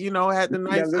 He could, had the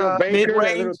nice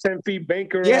mid-range. Little 10-feet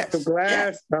banker off the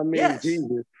glass. Yes. I mean,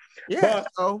 Jesus. Yeah.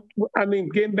 But, I mean,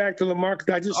 getting back to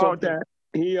LaMarcus, I just hope that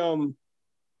he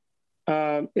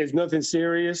is nothing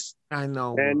serious. I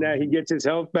know. And that he gets his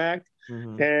health back.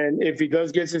 Mm-hmm. And if he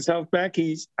does get his health back,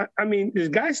 this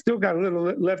guy's still got a little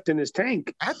left in his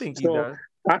tank. I think he does.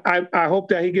 I hope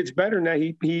that he gets better and that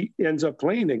he ends up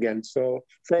playing again. So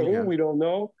for who, we don't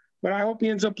know, but I hope he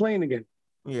ends up playing again.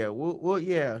 Yeah. Well,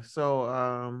 yeah. So,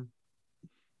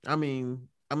 I mean,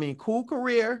 cool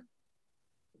career.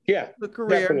 Yeah. Good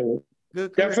career. Definitely.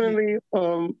 Good career.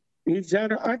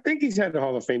 Definitely. I think he's had a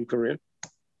Hall of Fame career.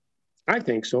 I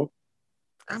think so.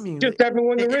 I mean, just haven't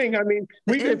won the ring. I mean,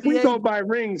 if we go by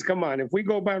rings, come on. If we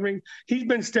go by rings, he's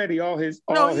been steady he's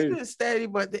been steady,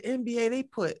 but the NBA,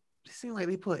 it seems like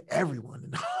they put everyone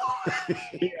in.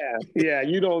 Yeah,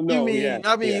 you don't know.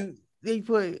 They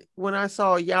put, when I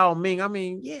saw Yao Ming,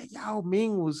 Yao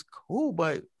Ming was cool,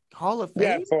 but Hall of Fame?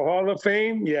 Yeah, for Hall of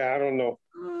Fame? Yeah, I don't know.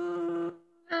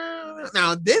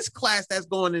 Now, this class that's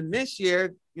going in this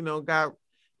year, God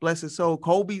bless his soul,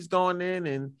 Kobe's going in,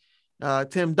 and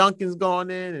Tim Duncan's going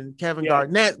in, and Kevin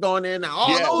Garnett's going in. Now,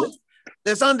 all those,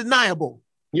 that's undeniable.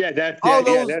 Yeah,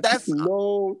 that's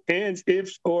no ands,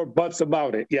 ifs, or buts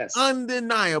about it. Yes.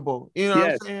 Undeniable. You know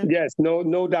what I'm saying? Yes,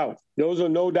 no doubt. Those are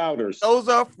no doubters. Those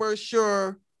are for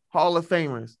sure Hall of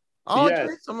Famers.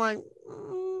 Aldridge, I'm like,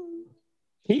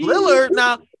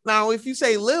 Lillard. Now, if you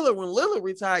say Lillard, when Lillard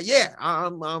retired,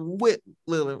 I'm with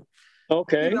Lillard.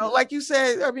 Okay. Like you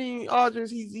said, I mean,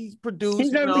 Aldridge, he's produced.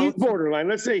 He's borderline.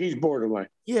 Let's say he's borderline.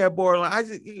 Yeah,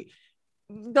 borderline.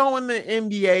 Knowing the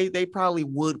NBA, they probably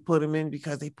would put him in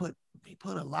because they put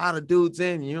a lot of dudes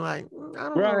in. You're like, I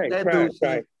don't know if that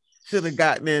dude should have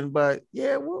gotten in, but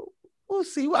yeah, we'll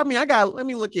see. I mean, let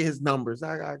me look at his numbers.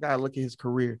 I gotta look at his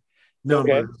career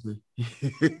numbers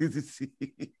to see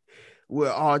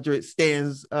where Aldridge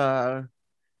stands to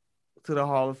the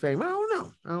Hall of Fame. I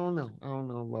don't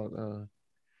know about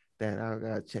that. I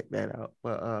gotta check that out.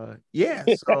 But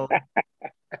so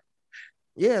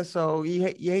so you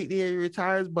hate to hear he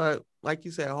retires, but like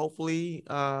you said, hopefully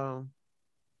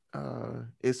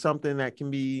it's something that can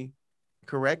be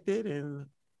corrected and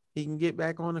he can get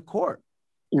back on the court.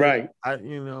 Right.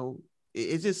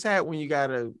 It's just sad when you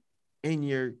gotta end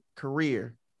your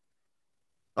career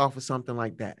off of something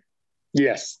like that.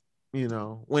 Yes.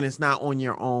 When it's not on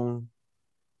your own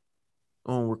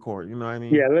record. You know what I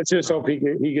mean? Yeah, let's just hope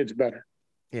he gets better.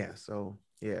 Yeah, so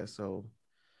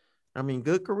I mean,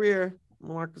 good career,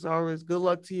 Marcus Aldridge. Good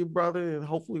luck to you, brother, and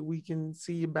hopefully we can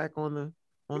see you back on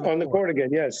on the court again.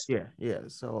 Yes. Yeah.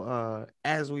 So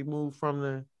as we move from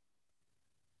the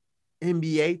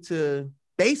NBA to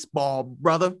baseball,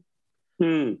 brother,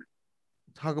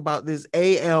 talk about this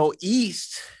AL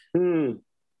East.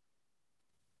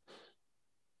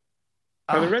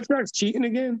 Are the Red Sox cheating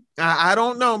again? I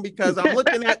don't know, because I'm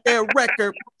looking at their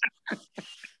record.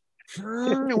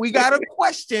 We got a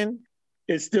question.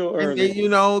 It's still early. And, you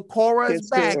know, Cora is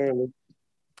back. Early.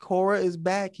 Cora is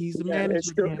back. He's the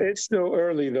manager. It's still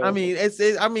early though. I mean,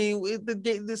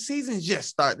 the season just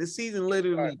started. The season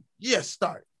literally just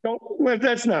started.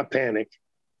 Let's not panic.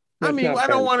 I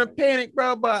don't want to panic,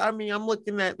 bro. But I mean, I'm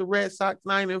looking at the Red Sox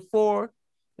 9-4.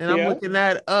 And I'm looking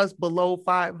at us below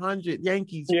 500,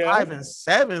 Yankees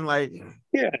 5-7. Like,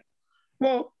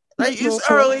 well, like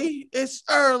it's early. It's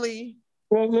early.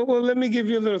 Well, let me give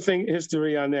you a little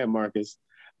history on that, Marcus.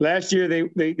 Last year,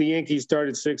 the Yankees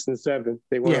started 6-7.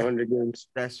 They won 100 games.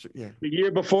 That's true. Yeah. The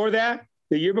year before that,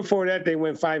 they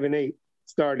went 5-8.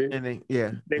 Started. And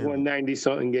they won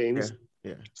 90-something games.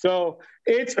 Yeah. So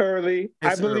it's early.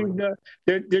 I believe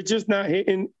they're just not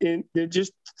hitting. They're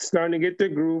just starting to get their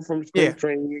groove from spring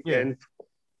training again.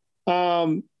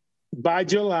 By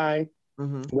July,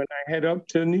 when I head up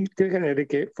to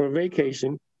Connecticut for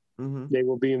vacation, they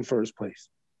will be in first place.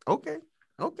 Okay.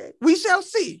 We shall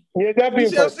see. Yeah, we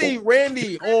shall see.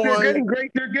 Randy They're getting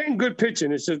great. They're getting good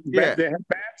pitching. It's just their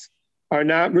bats are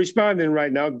not responding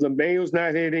right now. LeMayo's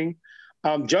not hitting.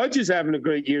 Judge is having a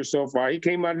great year so far. He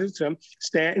came out of the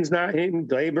Stanton's not hitting.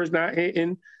 Glaber's not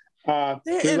hitting.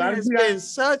 It's been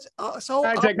such so.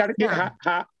 Guys, I got to get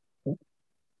hot.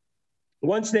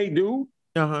 Once they do,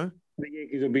 the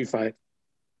Yankees will be fine.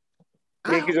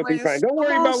 Yankees will be fine. Don't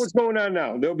worry about what's going on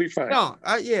now. They'll be fine. No,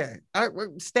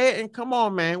 Stanton, come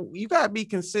on, man. You got to be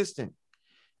consistent.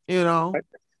 You know,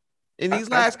 in these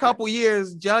last couple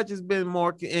years, Judge has been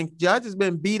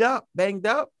beat up, banged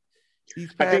up.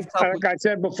 Like I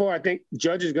said before, I think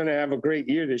Judge is going to have a great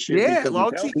year this year. Yeah, as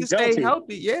long as he can stay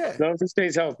healthy. Yeah, as long as he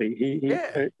stays healthy,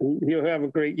 he'll have a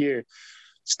great year.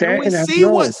 Stanton, we see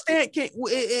what Stanton.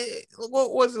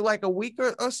 What was it, like a week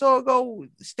or so ago?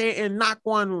 Stanton knocked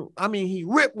one. I mean, he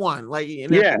ripped one. Like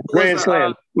grand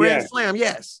slam. Grand slam.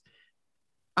 Yes.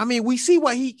 I mean, we see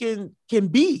what he can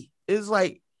be. It's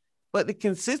like, but the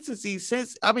consistency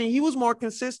he was more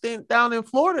consistent down in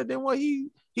Florida than what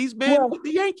he's been with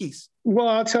the Yankees. Well,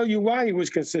 I'll tell you why he was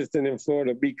consistent in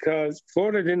Florida, because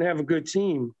Florida didn't have a good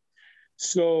team.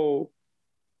 So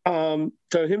to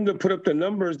him to put up the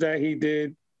numbers that he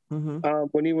did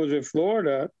when he was in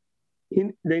Florida,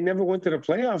 they never went to the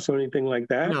playoffs or anything like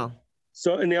that. No.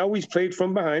 So, and they always played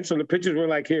from behind. So the pitchers were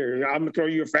like, here, I'm going to throw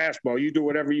you a fastball. You do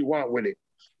whatever you want with it.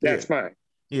 That's fine.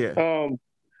 Yeah.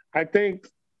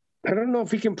 I don't know if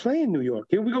he can play in New York.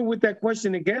 Here we go with that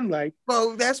question again.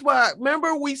 Well, that's why.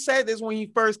 Remember, we said this when he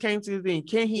first came to the thing.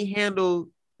 Can he handle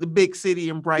the big city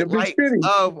and bright lights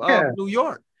of New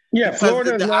York? Yeah,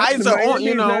 Florida. The eyes are on.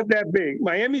 Not that big.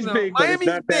 Miami's big, but it's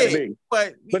not that big.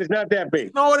 But it's not that big.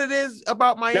 You know what it is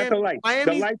about Miami? Not the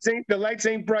lights. The lights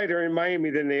ain't brighter in Miami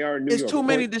than they are in New York. There's too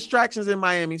many distractions in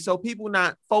Miami, so people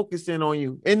not focusing on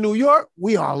you. In New York,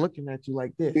 we are looking at you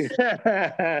like this.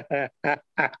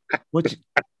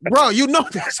 Bro, you know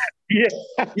that. Yeah.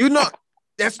 You know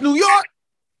that's New York.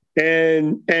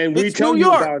 And we tell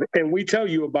you about it. And we tell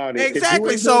you about it.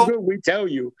 Exactly. So good, we tell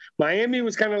you. Miami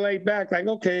was kind of laid back, like,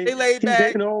 okay, he's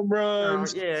hitting home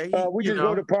runs. We just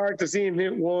go to park to see him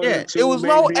hit one. Yeah, it was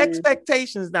low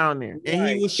expectations down there, and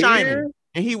he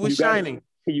was shining.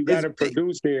 You got to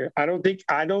produce here. I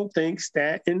don't think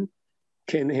Stanton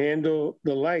can handle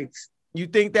the lights. You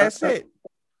think that's it?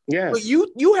 Yeah. But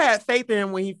you had faith in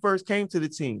him when he first came to the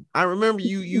team. I remember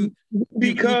you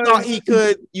thought he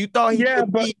could. You thought he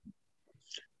could.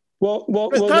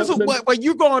 But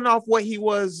you're going off what he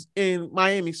was in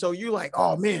Miami, so you're like,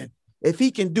 oh man, if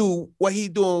he can do what he's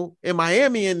doing in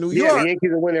Miami and New York, the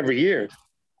Yankees will win every year.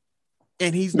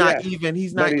 And he's not even.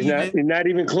 He's not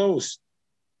even close.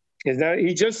 It's not.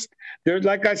 He just. There's,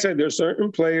 like I said, there's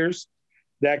certain players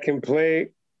that can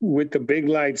play with the big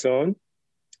lights on.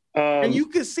 And you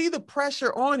can see the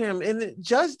pressure on him, and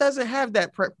Judge doesn't have that.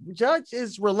 Judge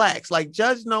is relaxed. Like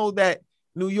Judge know that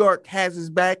New York has his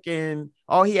back, and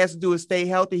all he has to do is stay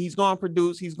healthy. He's going to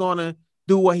produce. He's going to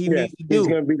do what he needs to do. He's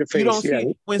going to be the face. You don't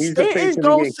see when Stanton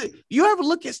goes. You ever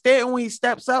look at Stanton when he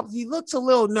steps up? He looks a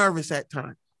little nervous at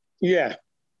times. Yeah.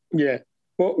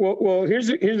 Well. Here's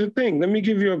the thing. Let me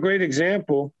give you a great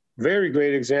example, very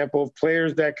great example of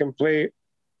players that can play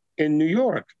in New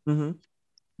York. Mm-hmm.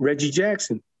 Reggie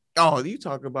Jackson. Oh, you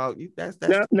talk about that's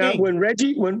Now, the king. when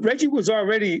Reggie was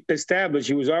already established,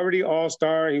 he was already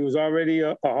All-Star. He was already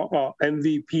a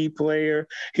MVP player.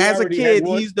 He As a already had kid,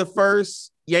 one. he's the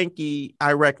first Yankee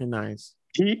I recognize.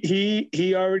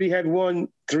 He already had won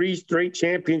 3 straight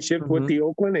championships with the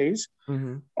Oakland A's.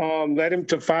 Led him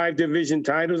to 5 division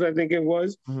titles, I think it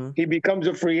was. He becomes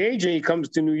a free agent. He comes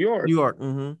to New York. He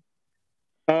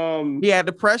had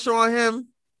the pressure on him.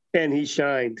 And he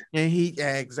shined. And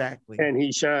exactly. And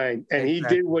he shined. And he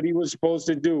did what he was supposed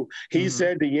to do. He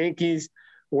said the Yankees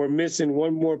were missing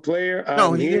one more player.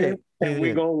 No, he did. And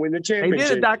we're gonna win the championship.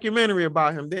 They did a documentary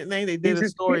about him, didn't they? They did a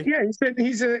story. Yeah,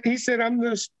 he said I'm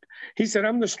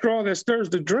the straw that stirs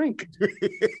the drink.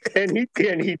 and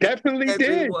he definitely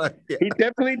did. He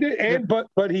definitely did. And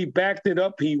but he backed it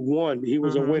up. He won. He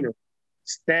was a winner.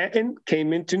 Stanton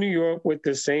came into New York with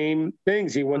the same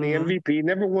things. He won the MVP,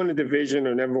 never won a division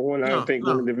or never won, won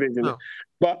a division,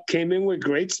 but came in with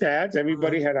great stats.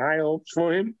 Everybody had high hopes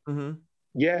for him.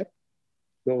 Yet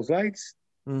those lights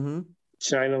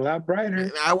shine a lot brighter.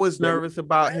 And I was nervous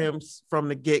about him from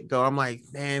the get-go. I'm like,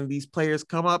 man, these players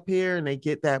come up here and they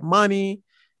get that money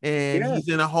and he's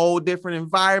in a whole different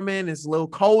environment. It's a little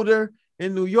colder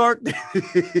in New York.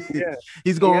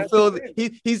 He's gonna feel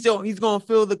he's gonna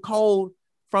feel the cold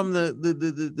from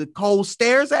the cold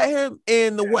stares at him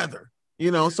and the weather,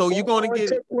 so you're going to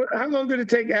get how long did it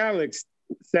take Alex?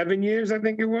 7 years, I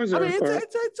think it was. I mean, it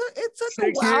took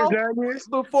 6 years, 9 years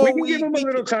before we can give him a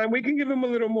little time. We can give him a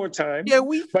little more time. Yeah,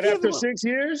 but after 6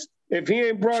 years, if he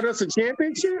ain't brought us a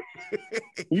championship,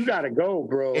 you gotta go,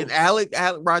 bro. And Alex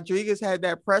Rodriguez had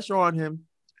that pressure on him.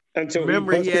 Until he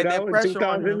had that pressure in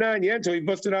 2009. Yeah, until he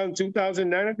busted out in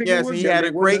 2009. I think it was. He had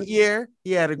a great year.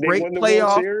 He had a great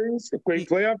playoff series, a great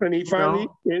playoff, and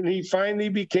he finally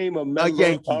became a member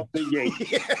of the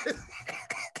Yankees.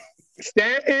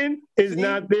 Stanton is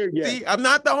not there yet. See, I'm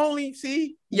not the only.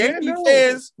 Yankee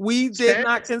fans, we did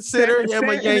not consider him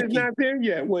a Yankee. Is not there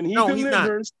yet. When he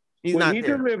delivers,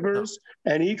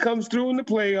 and he comes through in the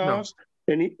playoffs,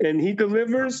 and he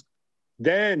delivers.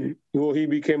 Then he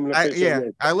became an official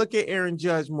Yankee. I look at Aaron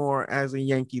Judge more as a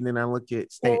Yankee than I look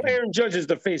at Stanton. Well, Aaron Judge is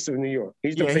the face of New York.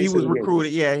 He's the face he was of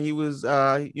recruited. Yeah, he was.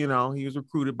 He was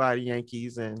recruited by the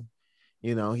Yankees, and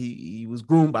he was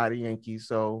groomed by the Yankees.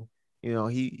 So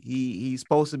he's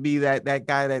supposed to be that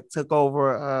guy that took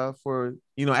over for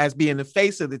as being the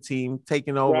face of the team,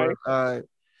 taking over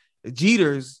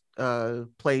Jeter's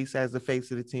place as the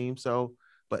face of the team. So,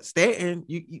 but Stanton,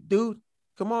 you dude,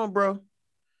 come on, bro.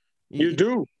 You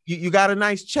do. You got a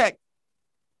nice check.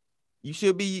 You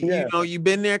should be, you've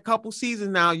been there a couple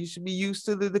seasons now. You should be used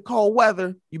to the cold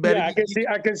weather. You better. Yeah,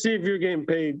 I can see if you're getting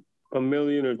paid $1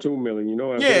 million or $2 million.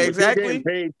 Exactly. You're getting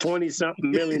paid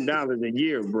 $20-something million a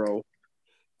year, bro.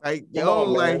 Like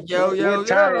we're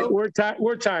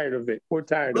tired of it. We're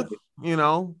tired of it.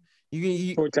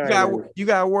 You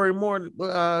gotta worry more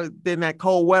than that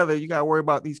cold weather. You gotta worry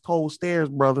about these cold stares,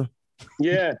 brother.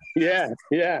 Yeah.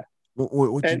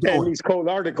 What and these cold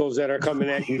articles that are coming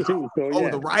at you too. So,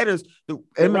 the writers, the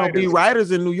MLB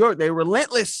writers in New York, they're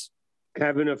relentless.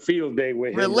 Having a field day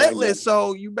with him. Relentless.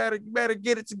 So you better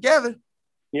get it together.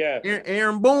 Yeah.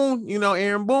 Aaron Boone,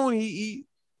 Aaron Boone, he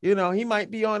might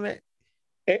be on that.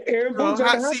 Aaron Boone's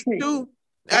on the hot seat too.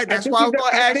 That's why I was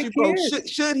going to ask you, bro.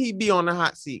 Should he be on the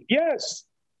hot seat? Yes.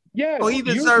 Oh, he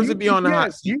deserves to be on the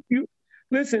hot seat.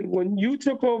 Listen, when you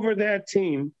took over that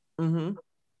team,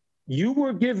 you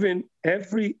were given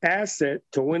every asset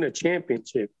to win a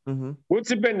championship.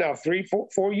 What's it been now? 3,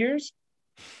 4 years?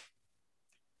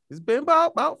 It's been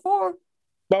about 4.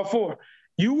 About 4.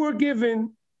 You were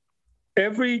given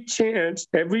every chance,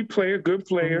 every player, good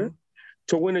player,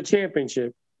 to win a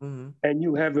championship, and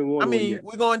you haven't won. I mean, yet.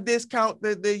 We're gonna discount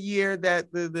the year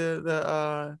that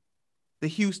the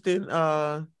Houston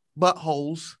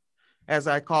buttholes, as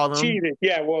I call them, cheated.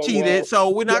 Yeah, cheated. So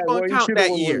we're not going to count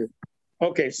that year.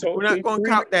 Okay, so we're not going to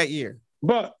count that year.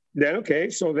 But then,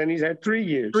 so then he's had 3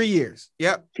 years. 3 years.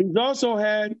 Yep. He's also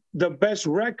had the best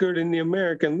record in the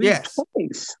American League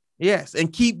twice. Yes,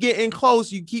 and keep getting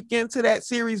close. You keep getting to that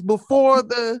series before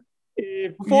the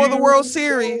World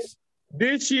Series.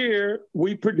 This year,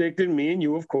 we predicted, me and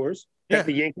you, of course, that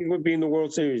the Yankees would be in the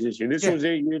World Series this year. This was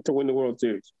their year to win the World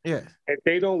Series. Yeah. If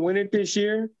they don't win it this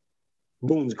year,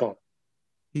 Boone's gone.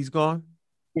 He's gone?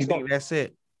 He's gone. That's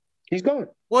it. He's gone.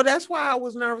 Well, that's why I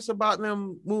was nervous about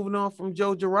them moving on from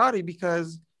Joe Girardi,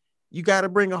 because you got to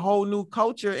bring a whole new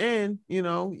culture in,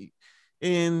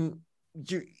 and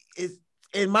it's,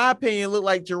 in my opinion, it looked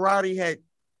like Girardi had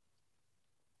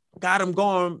got him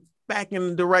going back in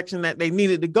the direction that they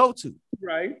needed to go to.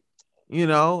 Right.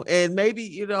 And maybe,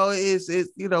 it's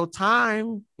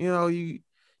time,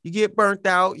 you get burnt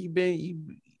out.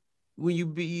 When you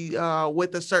be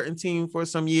with a certain team for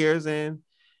some years, and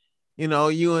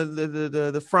you and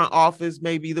the front office,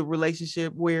 maybe the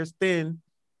relationship wears thin.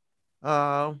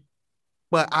 But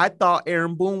I thought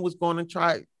Aaron Boone was going to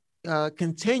try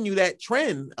continue that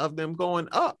trend of them going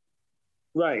up.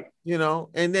 Right.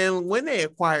 And then when they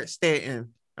acquired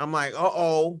Stanton, I'm like,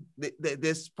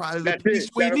 this probably the piece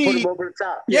we that'll need. Put him over the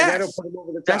top. Yes. Yeah, that'll put him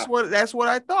over the top. That's what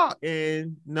I thought.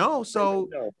 And no, so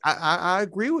I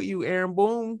agree with you, Aaron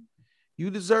Boone. You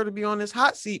deserve to be on this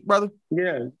hot seat, brother.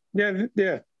 Yeah. Yo.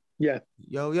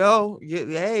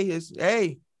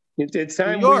 It's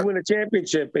time we win a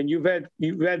championship, and you've had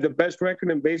the best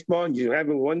record in baseball, and you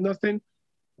haven't won nothing.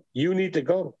 You need to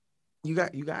go. You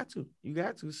got to.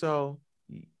 So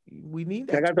we need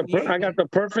that. I got the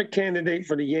perfect candidate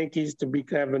for the Yankees to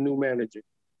have a new manager.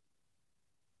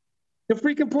 The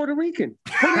freaking Puerto Rican.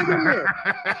 Put him in there.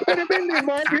 Put him in there,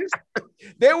 Marcus.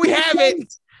 There we have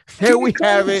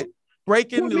it.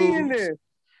 Breaking news.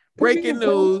 Breaking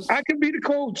news. I can be the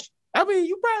coach. I mean,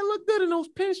 you probably look good in those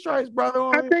pinstripes, brother.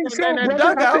 I think so,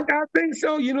 brother. I think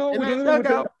so.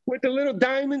 With the little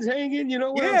diamonds hanging. You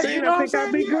know what I'm saying? I think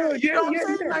I'll be good. Yeah.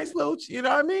 Nice little. You know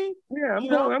what I mean? Yeah,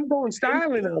 I'm going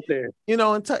styling out there.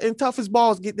 And Toughest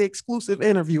Balls get the exclusive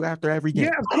interview after every game.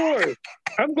 Yeah, of course.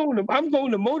 I'm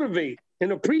going to motivate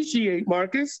and appreciate,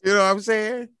 Marcus. You know what I'm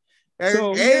saying?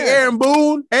 Aaron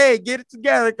Boone, get it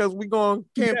together because we're going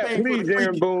to campaign for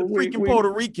the freaking Puerto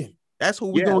Rican. That's who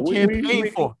we're going to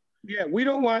campaign for. Yeah, we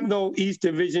don't want no East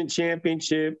Division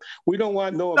championship. We don't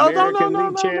want no American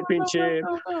League championship.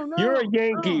 You're a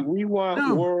Yankee. We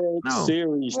want World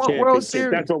Series championship. World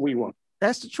Series. That's what we want.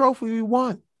 That's the trophy we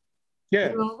want.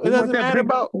 Yeah. It doesn't matter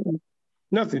about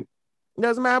nothing. It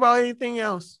doesn't matter about anything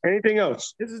else.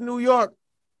 This is New York.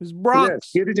 It's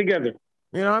Bronx. Yes, get it together.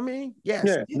 You know what I mean? Yes.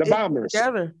 Yeah, the Bombers.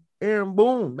 Together. Aaron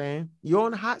Boone, man. You're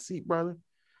on the hot seat, brother.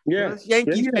 Yeah.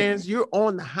 Yankees fans, you're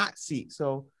on the hot seat.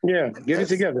 So get it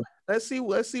together. Let's see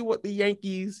what the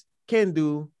Yankees can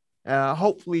do.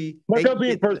 Hopefully, but they'll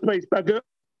be in first place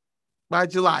by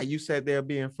July. You said they'll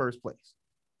be in first place.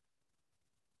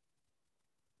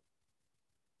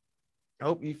 I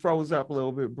hope you froze up a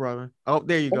little bit, brother. Oh,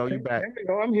 there you go. You back. There you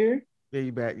go. I'm here. There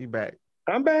you back. You back.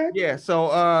 I'm back. Yeah. So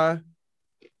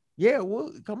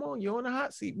well, come on. You're on the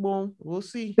hot seat, Boom. We'll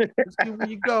see. Let's see where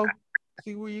you go.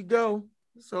 See where you go.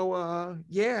 So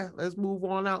let's move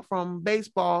on out from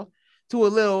baseball to a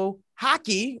little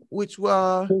hockey, which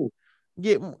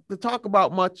get to talk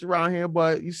about much around here,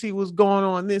 but you see what's going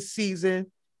on this season.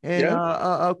 And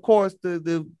of course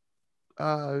the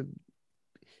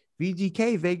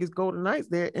VGK, Vegas Golden Knights,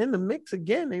 they're in the mix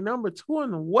again. They number 2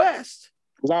 in the West.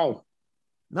 Wow.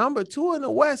 Number 2 in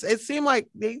the West. It seemed like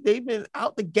they've been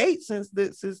out the gate since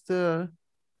this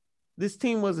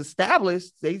team was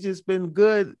established. They just been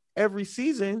good every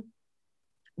season.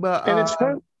 But and it's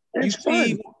fun.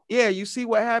 You see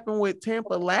what happened with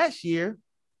Tampa last year.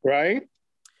 Right.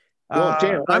 Well,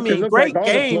 damn. I mean, great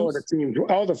games.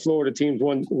 All the Florida teams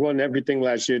won everything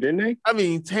last year, didn't they? I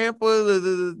mean, Tampa,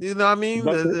 you know what I mean?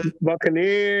 The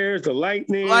Buccaneers, the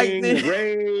Lightning, the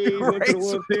Rays went to the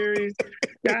World Series.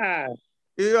 God.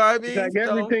 You know what I mean? It's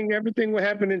like everything what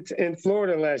happened in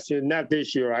Florida last year. Not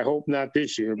this year. I hope not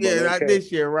this year. Yeah, not this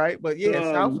year, right? But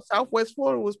Southwest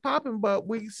Florida was popping, but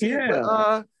we see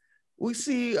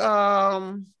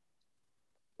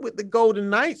with the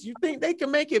Golden Knights, you think they can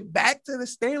make it back to the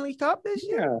Stanley Cup this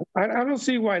year? Yeah, I don't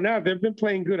see why not. They've been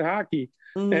playing good hockey,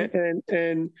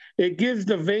 and it gives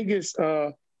the Vegas.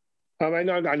 I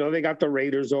know they got the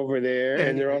Raiders over there,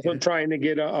 and they're also trying to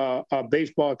get a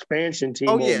baseball expansion team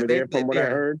over there, from what I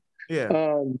heard.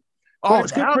 Yeah.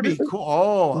 That'd be cool.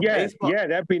 Oh,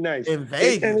 that'd be nice. In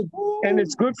Vegas, and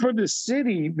it's good for the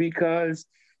city because.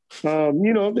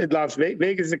 Las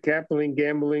Vegas is the capital of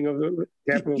gambling of the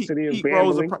capital city of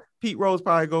gambling. Pete Rose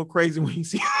probably go crazy when he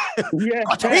see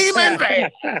team in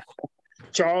Vegas.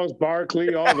 Charles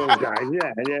Barkley, all those guys.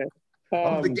 Yeah.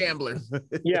 All the gamblers.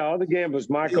 All the gamblers.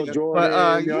 Michael Jordan,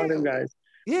 all them guys.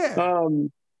 Yeah.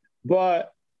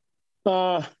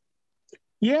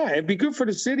 It'd be good for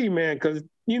the city, man, because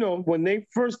when they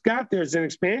first got there as an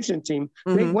expansion team,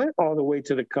 they went all the way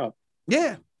to the Cup.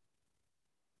 Yeah.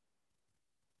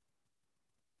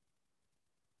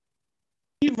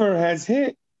 Weaver has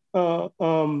hit a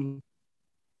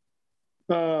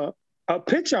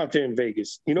pitch out there in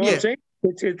Vegas. You know what I'm saying?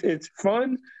 It's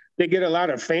fun. They get a lot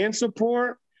of fan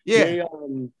support. Yeah.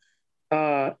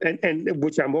 And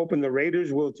which I'm hoping the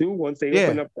Raiders will too once they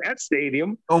open up that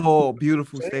stadium. Oh,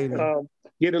 beautiful stadium.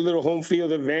 Get a little home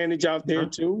field advantage out there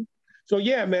too. So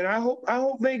man, I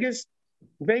hope Vegas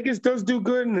does do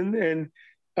good, and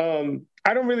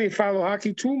I don't really follow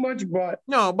hockey too much, but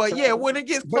no, but yeah, when it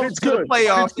gets but close it's to the good.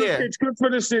 playoffs, It's good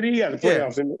for the city. Yeah, the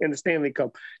playoffs and the Stanley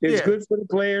Cup. It's good for the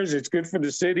players. It's good for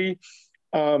the city.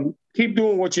 Keep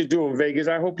doing what you're doing, Vegas.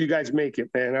 I hope you guys make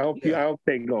it, man. I hope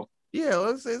they go. Yeah,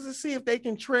 let's see if they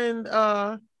can trend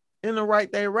in the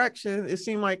right direction. It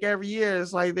seems like every year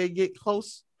it's like they get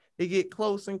close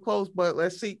and close, but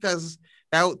let's see, because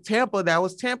that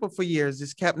was Tampa for years,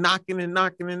 just kept knocking and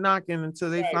knocking and knocking until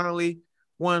they finally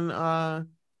won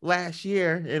last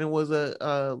year, and it was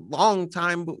a long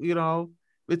time,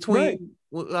 between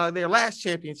their last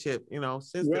championship,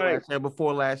 since the last year,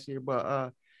 before last year,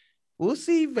 but we'll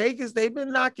see. Vegas, they've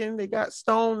been knocking. They got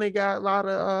Stone, they got a lot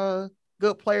of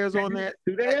good players on that.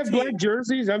 Do they have black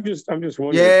jerseys? I'm just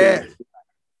wondering. Yeah.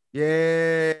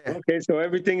 Yeah. Okay, so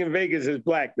everything in Vegas is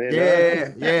black, man.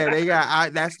 Yeah. They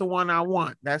got. That's the one I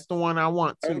want. That's the one I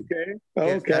want too. Okay.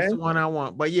 Yes, that's the one I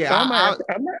want. But yeah, I'm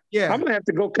gonna have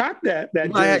to go cop that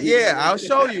jersey. Yeah, I'll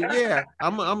show you. Yeah,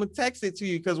 I'm gonna text it to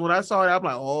you, because when I saw it, I'm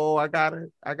like, oh, I gotta.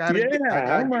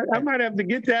 Yeah, I might have to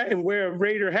get that and wear a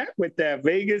Raider hat with that.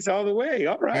 Vegas all the way.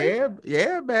 All right.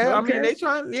 Yeah, man. Okay. I mean, they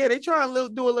trying to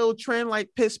do a little trend like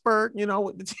Pittsburgh,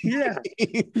 with the team.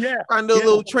 Trying to do a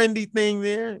little trendy thing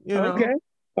there, Okay.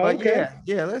 But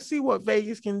yeah, let's see what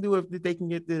Vegas can do if they can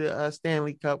get to the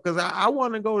Stanley Cup, because I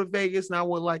want to go to Vegas, and I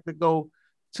would like to go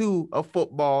to a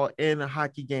football and a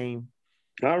hockey game.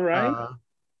 All right.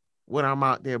 When I'm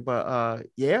out there, but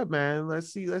yeah, man,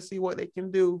 let's see what they can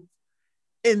do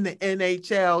in the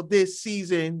NHL this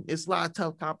season. It's a lot of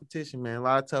tough competition, man.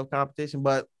 But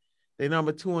they're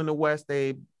number 2 in the West.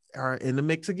 They are in the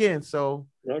mix again. So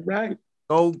all right,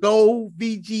 go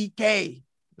VGK.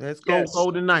 Let's go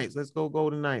Golden Knights. Let's go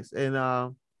Golden Knights. And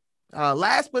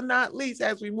last but not least,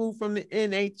 as we move from the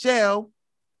NHL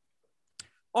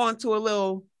onto a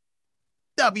little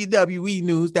WWE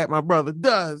news that my brother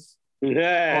does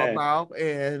about,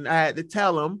 and I had to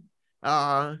tell him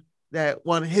that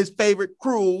one of his favorite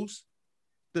crews,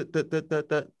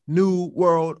 the New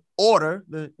World Order,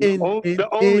 the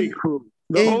only crew,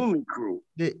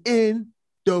 the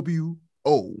NWO.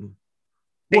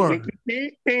 The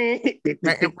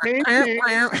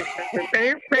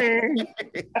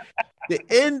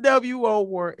NWO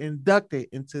were inducted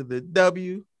into the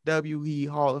WWE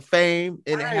Hall of Fame,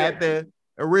 and it had the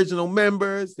original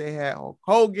members. They had Hulk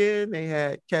Hogan, they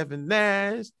had Kevin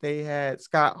Nash, they had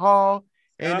Scott Hall,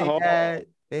 and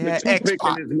they had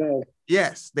X-Pac.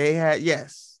 Yes, they had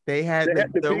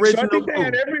the original. They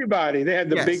had everybody. They had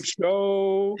the Big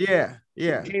Show. Yeah.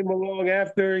 Came along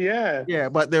after. Yeah.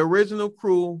 But the original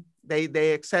crew,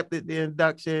 they accepted the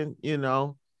induction.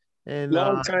 And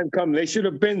long time coming. They should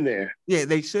have been there. Yeah,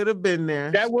 they should have been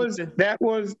there. That was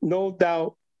no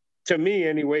doubt, to me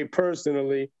anyway,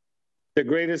 personally, the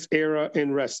greatest era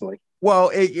in wrestling.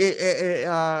 Well, you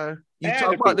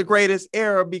talk about the greatest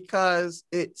era because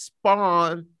it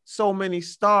spawned so many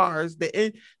stars.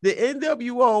 The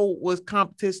NWO was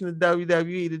competition to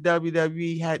WWE. The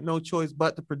WWE had no choice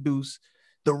but to produce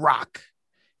The Rock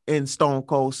and Stone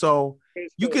Cold. So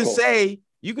you can say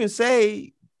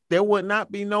there would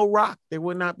not be no Rock, there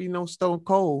would not be no Stone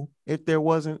Cold if there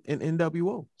wasn't an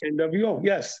NWO. NWO,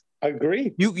 yes.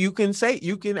 Agree. You can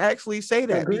actually say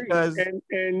that. Agree. Because and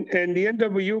the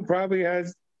NWO probably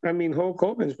has, Hulk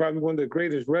Hogan is probably one of the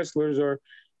greatest wrestlers or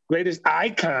greatest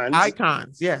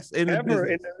icons. Yes, ever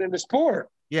in the sport.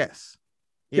 Yes.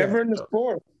 Ever in the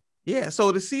sport. Yeah.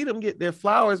 So to see them get their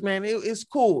flowers, man, it's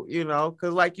cool,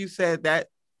 because like you said, that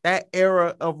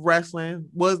era of wrestling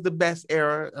was the best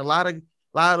era. A lot of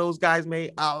those guys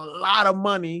made a lot of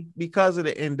money because of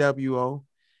the NWO.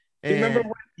 And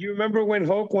you remember when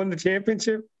Hulk won the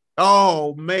championship?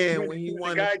 Oh man, when he won,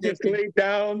 the guy just laid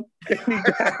down.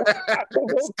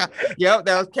 Yep,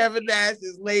 that was Kevin Nash.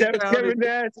 Just laid down. Kevin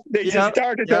Nash. They just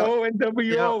started the whole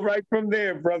NWO right from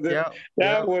there, brother.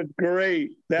 That was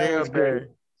great. That was great.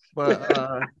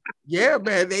 But yeah,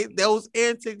 man, those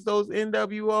antics, those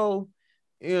NWO.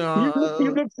 You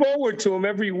look forward to them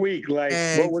every week, like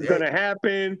what was going to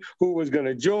happen, who was going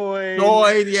to join.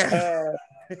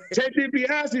 Ted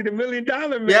DiBiase, the $1 Million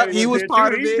Man. Yeah, he was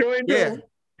part of it.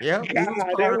 Yeah,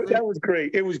 that was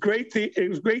great. It was great. It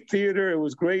was great theater. It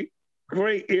was great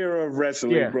era of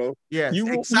wrestling, bro. Yeah,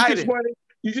 you just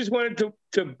wanted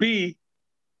to be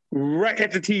right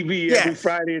at the TV every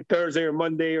Friday and Thursday or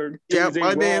Monday or Tuesday. Yeah,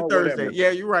 Monday and Thursday. Whatever.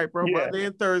 Yeah, you're right, bro. Yeah. Monday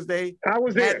and Thursday. I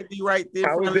was there. Had to be right there.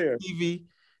 I was there. TV.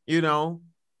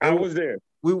 I was there.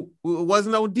 We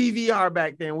wasn't no DVR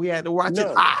back then. We had to watch it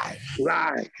live.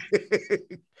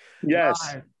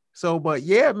 Yes. Live. So, but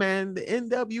yeah, man, the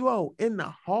NWO in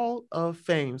the Hall of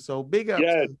Fame. So big up.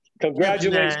 Yes,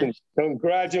 congratulations. Scott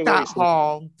Congratulations.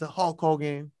 Hall, to Hulk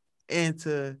Hogan, and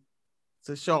to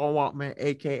Sean Waltman,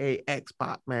 aka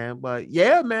X-Pac, man. But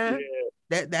yeah, man,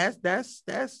 that's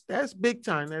big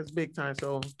time. That's big time.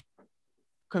 So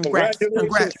congrats to them,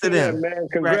 man.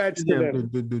 Congrats to them.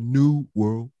 The new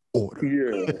world order.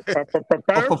 Yeah.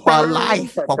 For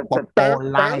life. For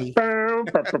life.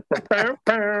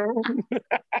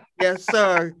 Yes,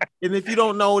 sir. And if you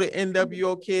don't know the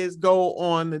NWO kids, go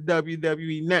on the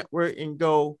WWE network and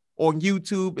go on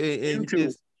YouTube and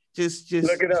just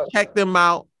check them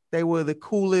out. They were the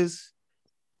coolest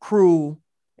crew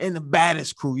and the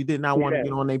baddest crew. You did not want to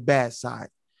get on their bad side.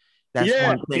 That's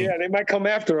one thing. Yeah, they might come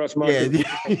after us, Mark. Yeah,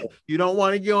 you don't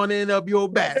want to get on the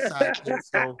NWO bad side.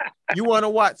 So you want to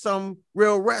watch some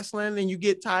real wrestling and you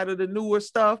get tired of the newer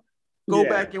stuff, go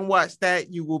back and watch that.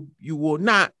 You will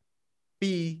not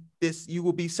be this. You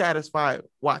will be satisfied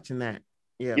watching that.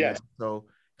 Yeah. Yes. Man. So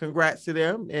congrats to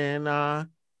them. And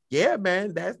yeah,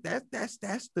 man,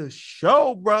 that's the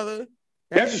show, brother.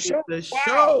 That's the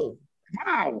show.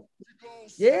 Wow.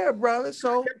 Yeah, brother.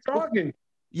 So talking.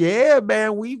 Yeah,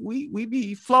 man, we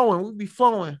be flowing. We be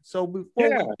flowing. So before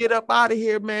we get up out of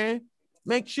here, man,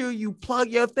 make sure you plug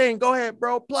your thing. Go ahead,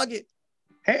 bro. Plug it.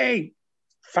 Hey,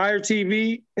 Fire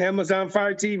TV, Amazon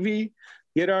Fire TV.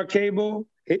 Get our cable.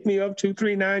 Hit me up,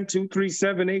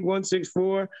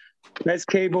 239-237-8164. Best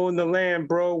cable in the land,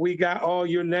 bro. We got all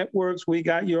your networks. We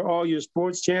got all your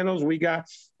sports channels. We got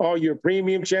all your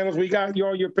premium channels. We got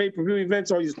all your pay-per-view events,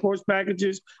 all your sports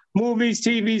packages, movies,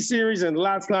 TV series, and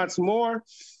lots more.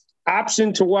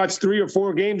 Option to watch 3 or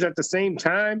 4 games at the same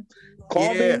time.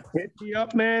 Call me, hit me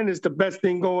up, man. It's the best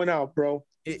thing going out, bro.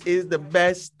 It is the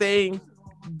best thing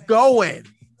going.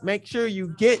 Make sure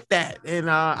you get that. And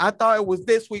I thought it was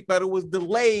this week, but it was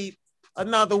delayed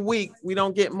another week. We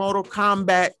don't get Mortal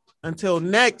Kombat until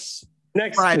next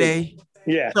Friday. Week.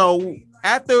 Yeah. So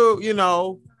after,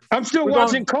 I'm still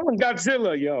watching Kong and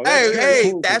Godzilla, yo.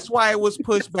 That's why it was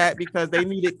pushed back, because they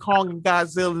needed Kong and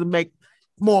Godzilla to make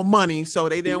more money. So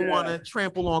they didn't want to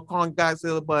trample on Kong and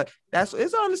Godzilla, but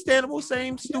it's understandable.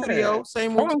 Same studio,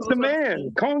 same. Kong's the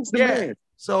man.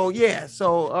 So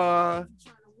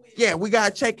we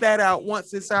gotta check that out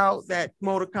once it's out, that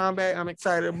Mortal Kombat. I'm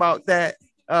excited about that.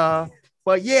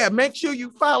 But yeah, make sure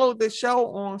you follow the show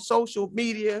on social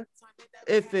media.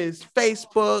 If it's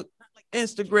Facebook,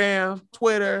 Instagram,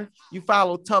 Twitter, you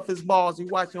follow Tough as Balls. You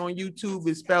watch it on YouTube,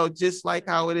 it's spelled just like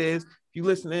how it is. If you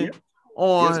listening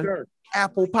on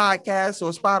Apple Podcasts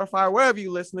or Spotify, wherever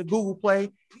you listen to, Google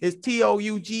Play, it's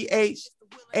TOUGHASBALLS.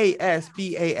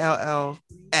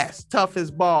 Tough as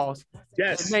Balls.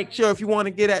 Yes. And make sure if you want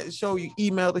to get at the show, you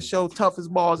email the show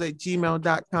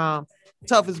toughasballs@gmail.com.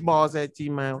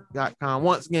 toughasballs@gmail.com.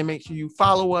 Once again, make sure you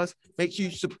follow us. Make sure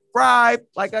you subscribe.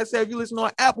 Like I said, if you listen on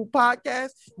Apple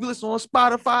Podcasts, if you listen on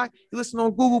Spotify, you listen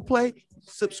on Google Play,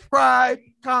 subscribe,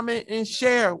 comment, and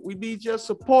share. We need your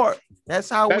support. That's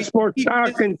how we keep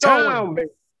this going.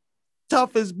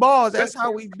 Tough as Balls. That's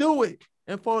how we do it.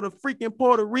 And for the freaking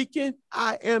Puerto Rican,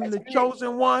 I am the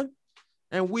chosen one.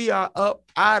 And we are up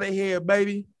out of here,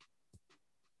 baby.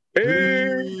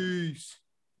 Peace.